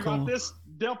 cool. I got this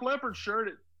Def Leppard shirt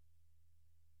at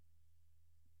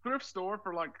thrift store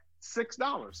for like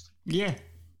 $6. Yeah.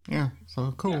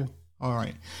 So cool. Yeah. All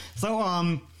right.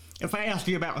 So if I asked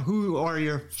you about who are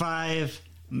your 5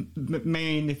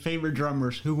 main favorite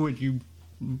drummers, who would you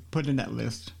put in that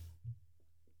list?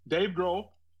 Dave Grohl.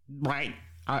 Right.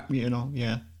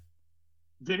 Yeah.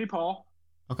 Vinnie Paul.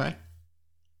 Okay.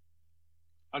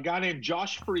 A guy named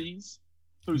Josh Freese,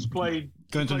 who's played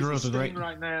Guns N' Roses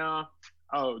right now.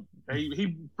 Oh,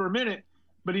 he for a minute,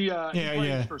 but he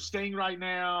plays for Sting right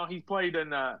now. He played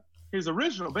in his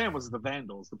original band was the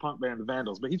Vandals, the punk band the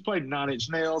Vandals, but he's played 9 Inch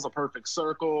Nails, A Perfect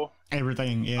Circle,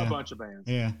 everything, a bunch of bands.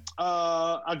 Yeah.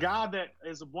 A guy that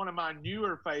is one of my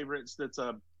newer favorites that's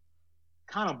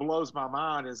kind of blows my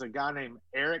mind is a guy named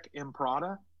Eric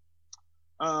Imprada.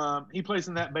 He plays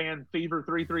in that band Fever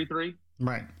 333.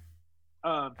 Right.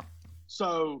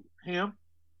 So him,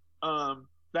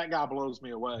 that guy blows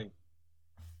me away.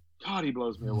 God, he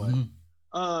blows me away.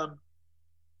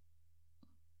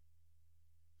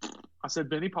 I said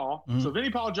Vinnie Paul. So Vinnie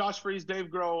Paul, Josh Freese,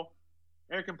 Dave Grohl,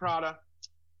 Eric Imprada,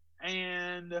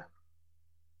 and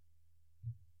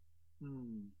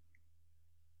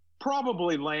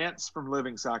probably Lance from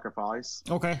Living Sacrifice.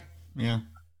 Okay. Yeah.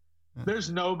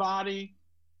 There's nobody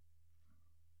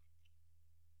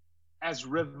as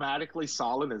rhythmatically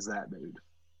solid as that dude.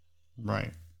 Right.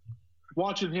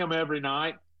 Watching him every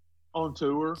night on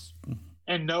tour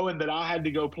and knowing that I had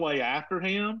to go play after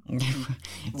him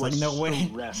was like, no way.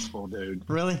 Stressful, dude.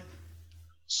 Really?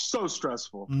 So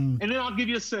stressful. And then I'll give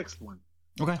you a 6th one.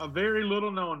 Okay. A very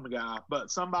little known guy,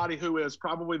 but somebody who is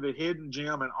probably the hidden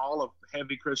gem in all of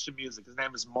heavy Christian music. His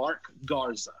name is Mark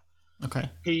Garza. Okay.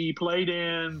 He played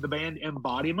in the band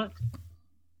Embodiment.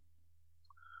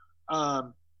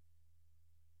 And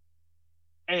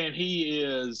he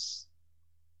is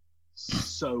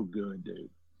so good, dude.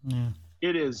 Yeah.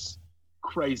 It is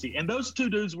crazy. And those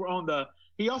 2 dudes were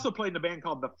he also played in a band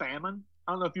called The Famine.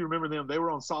 I don't know if you remember them. They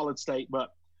were on Solid State,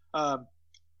 but our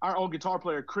old guitar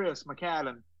player, Chris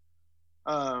McCadden,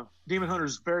 Demon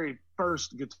Hunter's very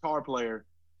first guitar player,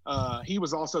 he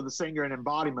was also the singer in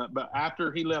Embodiment. But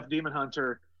after he left Demon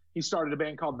Hunter, he started a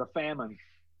band called The Famine,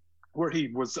 where he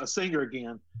was a singer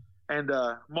again. And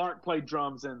Mark played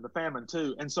drums in The Famine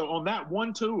too. And so on that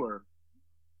one tour,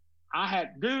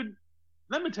 dude,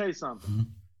 let me tell you something. Mm-hmm.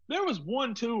 There was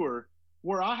one tour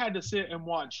where I had to sit and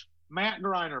watch Matt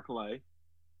Greiner play,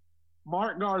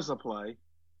 Mark Garza play,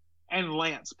 and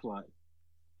Lance play,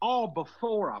 all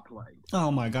before I played. Oh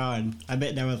my God! I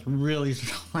bet that was really.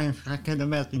 I can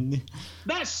imagine.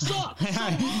 That sucks. So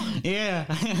much. Yeah.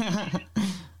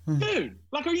 Dude,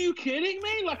 like, are you kidding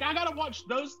me? Like, I gotta watch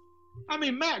those. I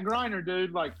mean, Matt Greiner,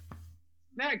 dude, like,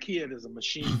 that kid is a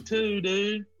machine too,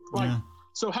 dude. Like, Yeah.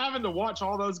 So having to watch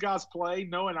all those guys play,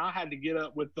 knowing I had to get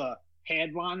up with the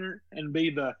headliner and be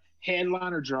the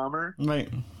headliner drummer, Right.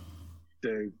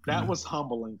 dude, that was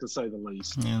humbling to say the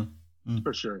least. Yeah.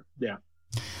 For sure. Yeah.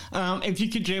 If you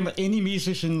could jam with any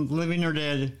musician, living or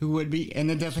dead, who would be?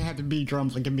 And it doesn't have to be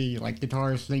drums; it can be like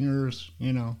guitarists, singers.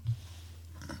 You know.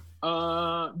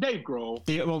 Dave Grohl.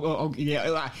 Yeah,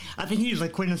 yeah. I think he's a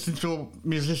quintessential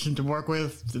musician to work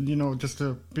with. You know, just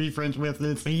to be friends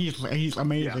with. He's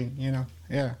amazing. Yeah. You know.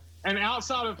 Yeah. And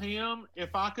outside of him,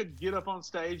 if I could get up on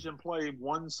stage and play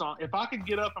one song, if I could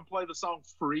get up and play the song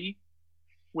 "Free"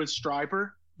 with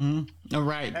Stryper. Mm-hmm. Oh,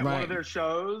 right. At one of their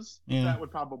shows, Yeah. that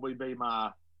would probably be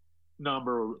my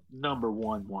number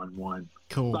one.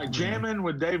 Cool. Like jamming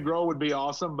with Dave Grohl would be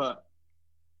awesome, but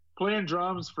playing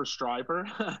drums for Stryper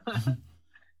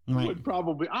Right. would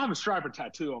probably. I have a Stryper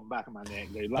tattoo on the back of my neck,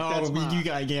 dude. Like, that's you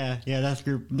got yeah. That's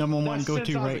your number one that's go-to,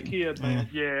 since I was right? a kid, man.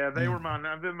 Yeah, they Yeah. were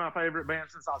they've been my favorite band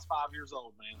since I was 5 years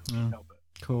old, man. Can't help it.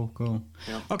 Cool.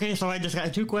 Yeah. Okay, so I just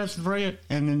got 2 questions for you,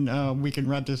 and then we can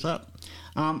wrap this up.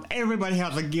 Everybody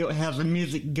has a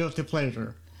music guilty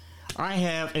pleasure. I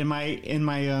have in my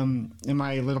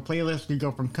little playlist. You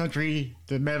go from country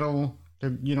to metal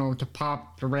to to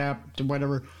pop to rap to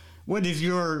whatever. What is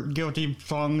your guilty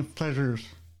song pleasures?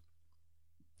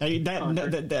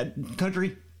 That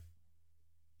country.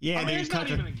 Yeah, I mean, it's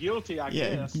country. not even a guilty, I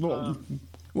guess.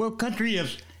 Well,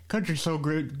 country's so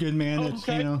good, man. It's,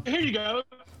 okay, here you go.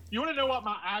 You want to know what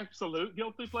my absolute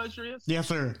guilty pleasure is? Yes,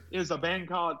 sir. Is a band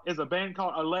called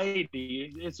A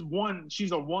Lady.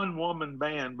 She's a one-woman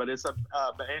band, but it's a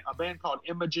band called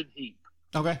Imogen Heap.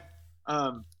 Okay.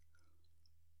 Her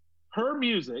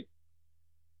music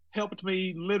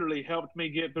literally helped me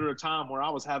get through a time where I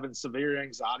was having severe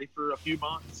anxiety for a few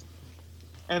months.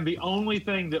 And the only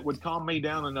thing that would calm me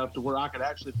down enough to where I could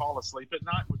actually fall asleep at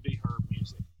night would be her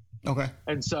music. Okay.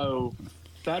 And so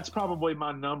that's probably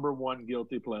my number one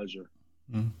guilty pleasure.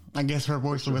 I guess her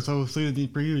voice was so soothing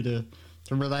for you to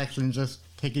relax and just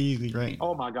take it easy, right?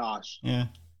 Oh my gosh. Yeah.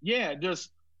 Yeah,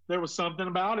 just there was something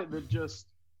about it that just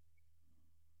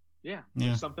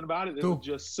there's something about it that would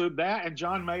just suit that, and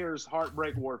John Mayer's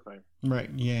Heartbreak Warfare. Right,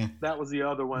 yeah. That was the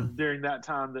other one during that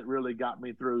time that really got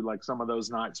me through, like, some of those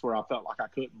nights where I felt like I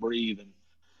couldn't breathe. And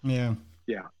yeah.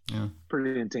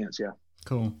 Pretty intense, yeah.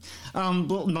 Cool.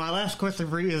 Well, my last question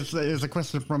for you is a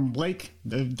question from Blake,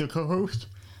 the co-host.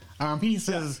 He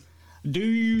says, do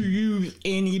you use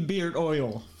any beard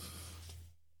oil?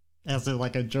 As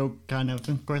like a joke kind of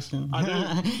question. I do.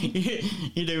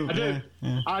 You do? I do.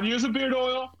 Yeah. I use a beard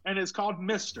oil, and it's called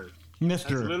Mister. That's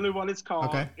literally what it's called.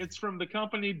 Okay. It's from the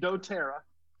company doTERRA,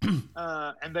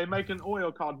 and they make an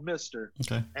oil called Mister.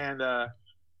 Okay. And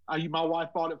my wife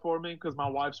bought it for me because my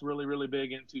wife's really, really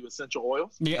big into essential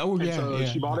oils. Yeah. Oh, and yeah. So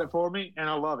she bought it for me, and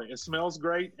I love it. It smells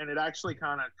great, and it actually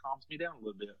kind of calms me down a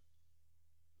little bit.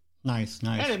 Nice.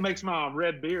 And it makes my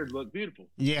red beard look beautiful.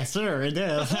 Yes, sir, it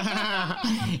does. Yeah,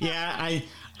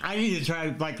 I need to try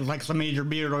like some major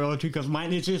beard oil too, because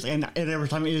mine itches, and every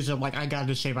time it itches, I'm like, I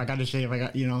gotta shave, so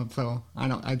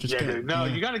I just can't. Dude, no,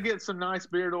 you gotta get some nice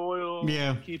beard oil.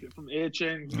 Yeah. Keep it from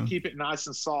itching, keep it nice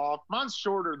and soft. Mine's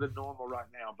shorter than normal right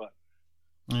now, but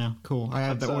yeah, cool. I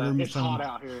have to order me it's some. hot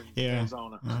out here in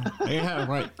Arizona. Yeah,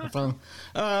 right. So,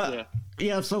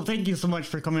 so thank you so much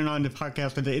for coming on the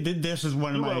podcast today. This is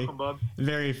one of my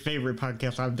very favorite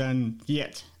podcasts I've done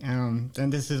yet. And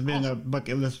this has been a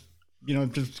bucket list,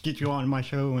 just to get you on my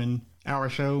show and our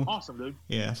show. Awesome, dude.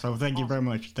 Yeah, so thank you very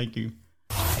much. Thank you.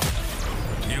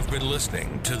 You've been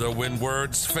listening to the When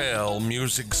Words Fail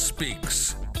Music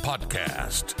Speaks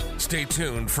podcast. Stay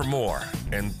tuned for more,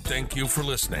 and thank you for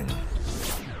listening.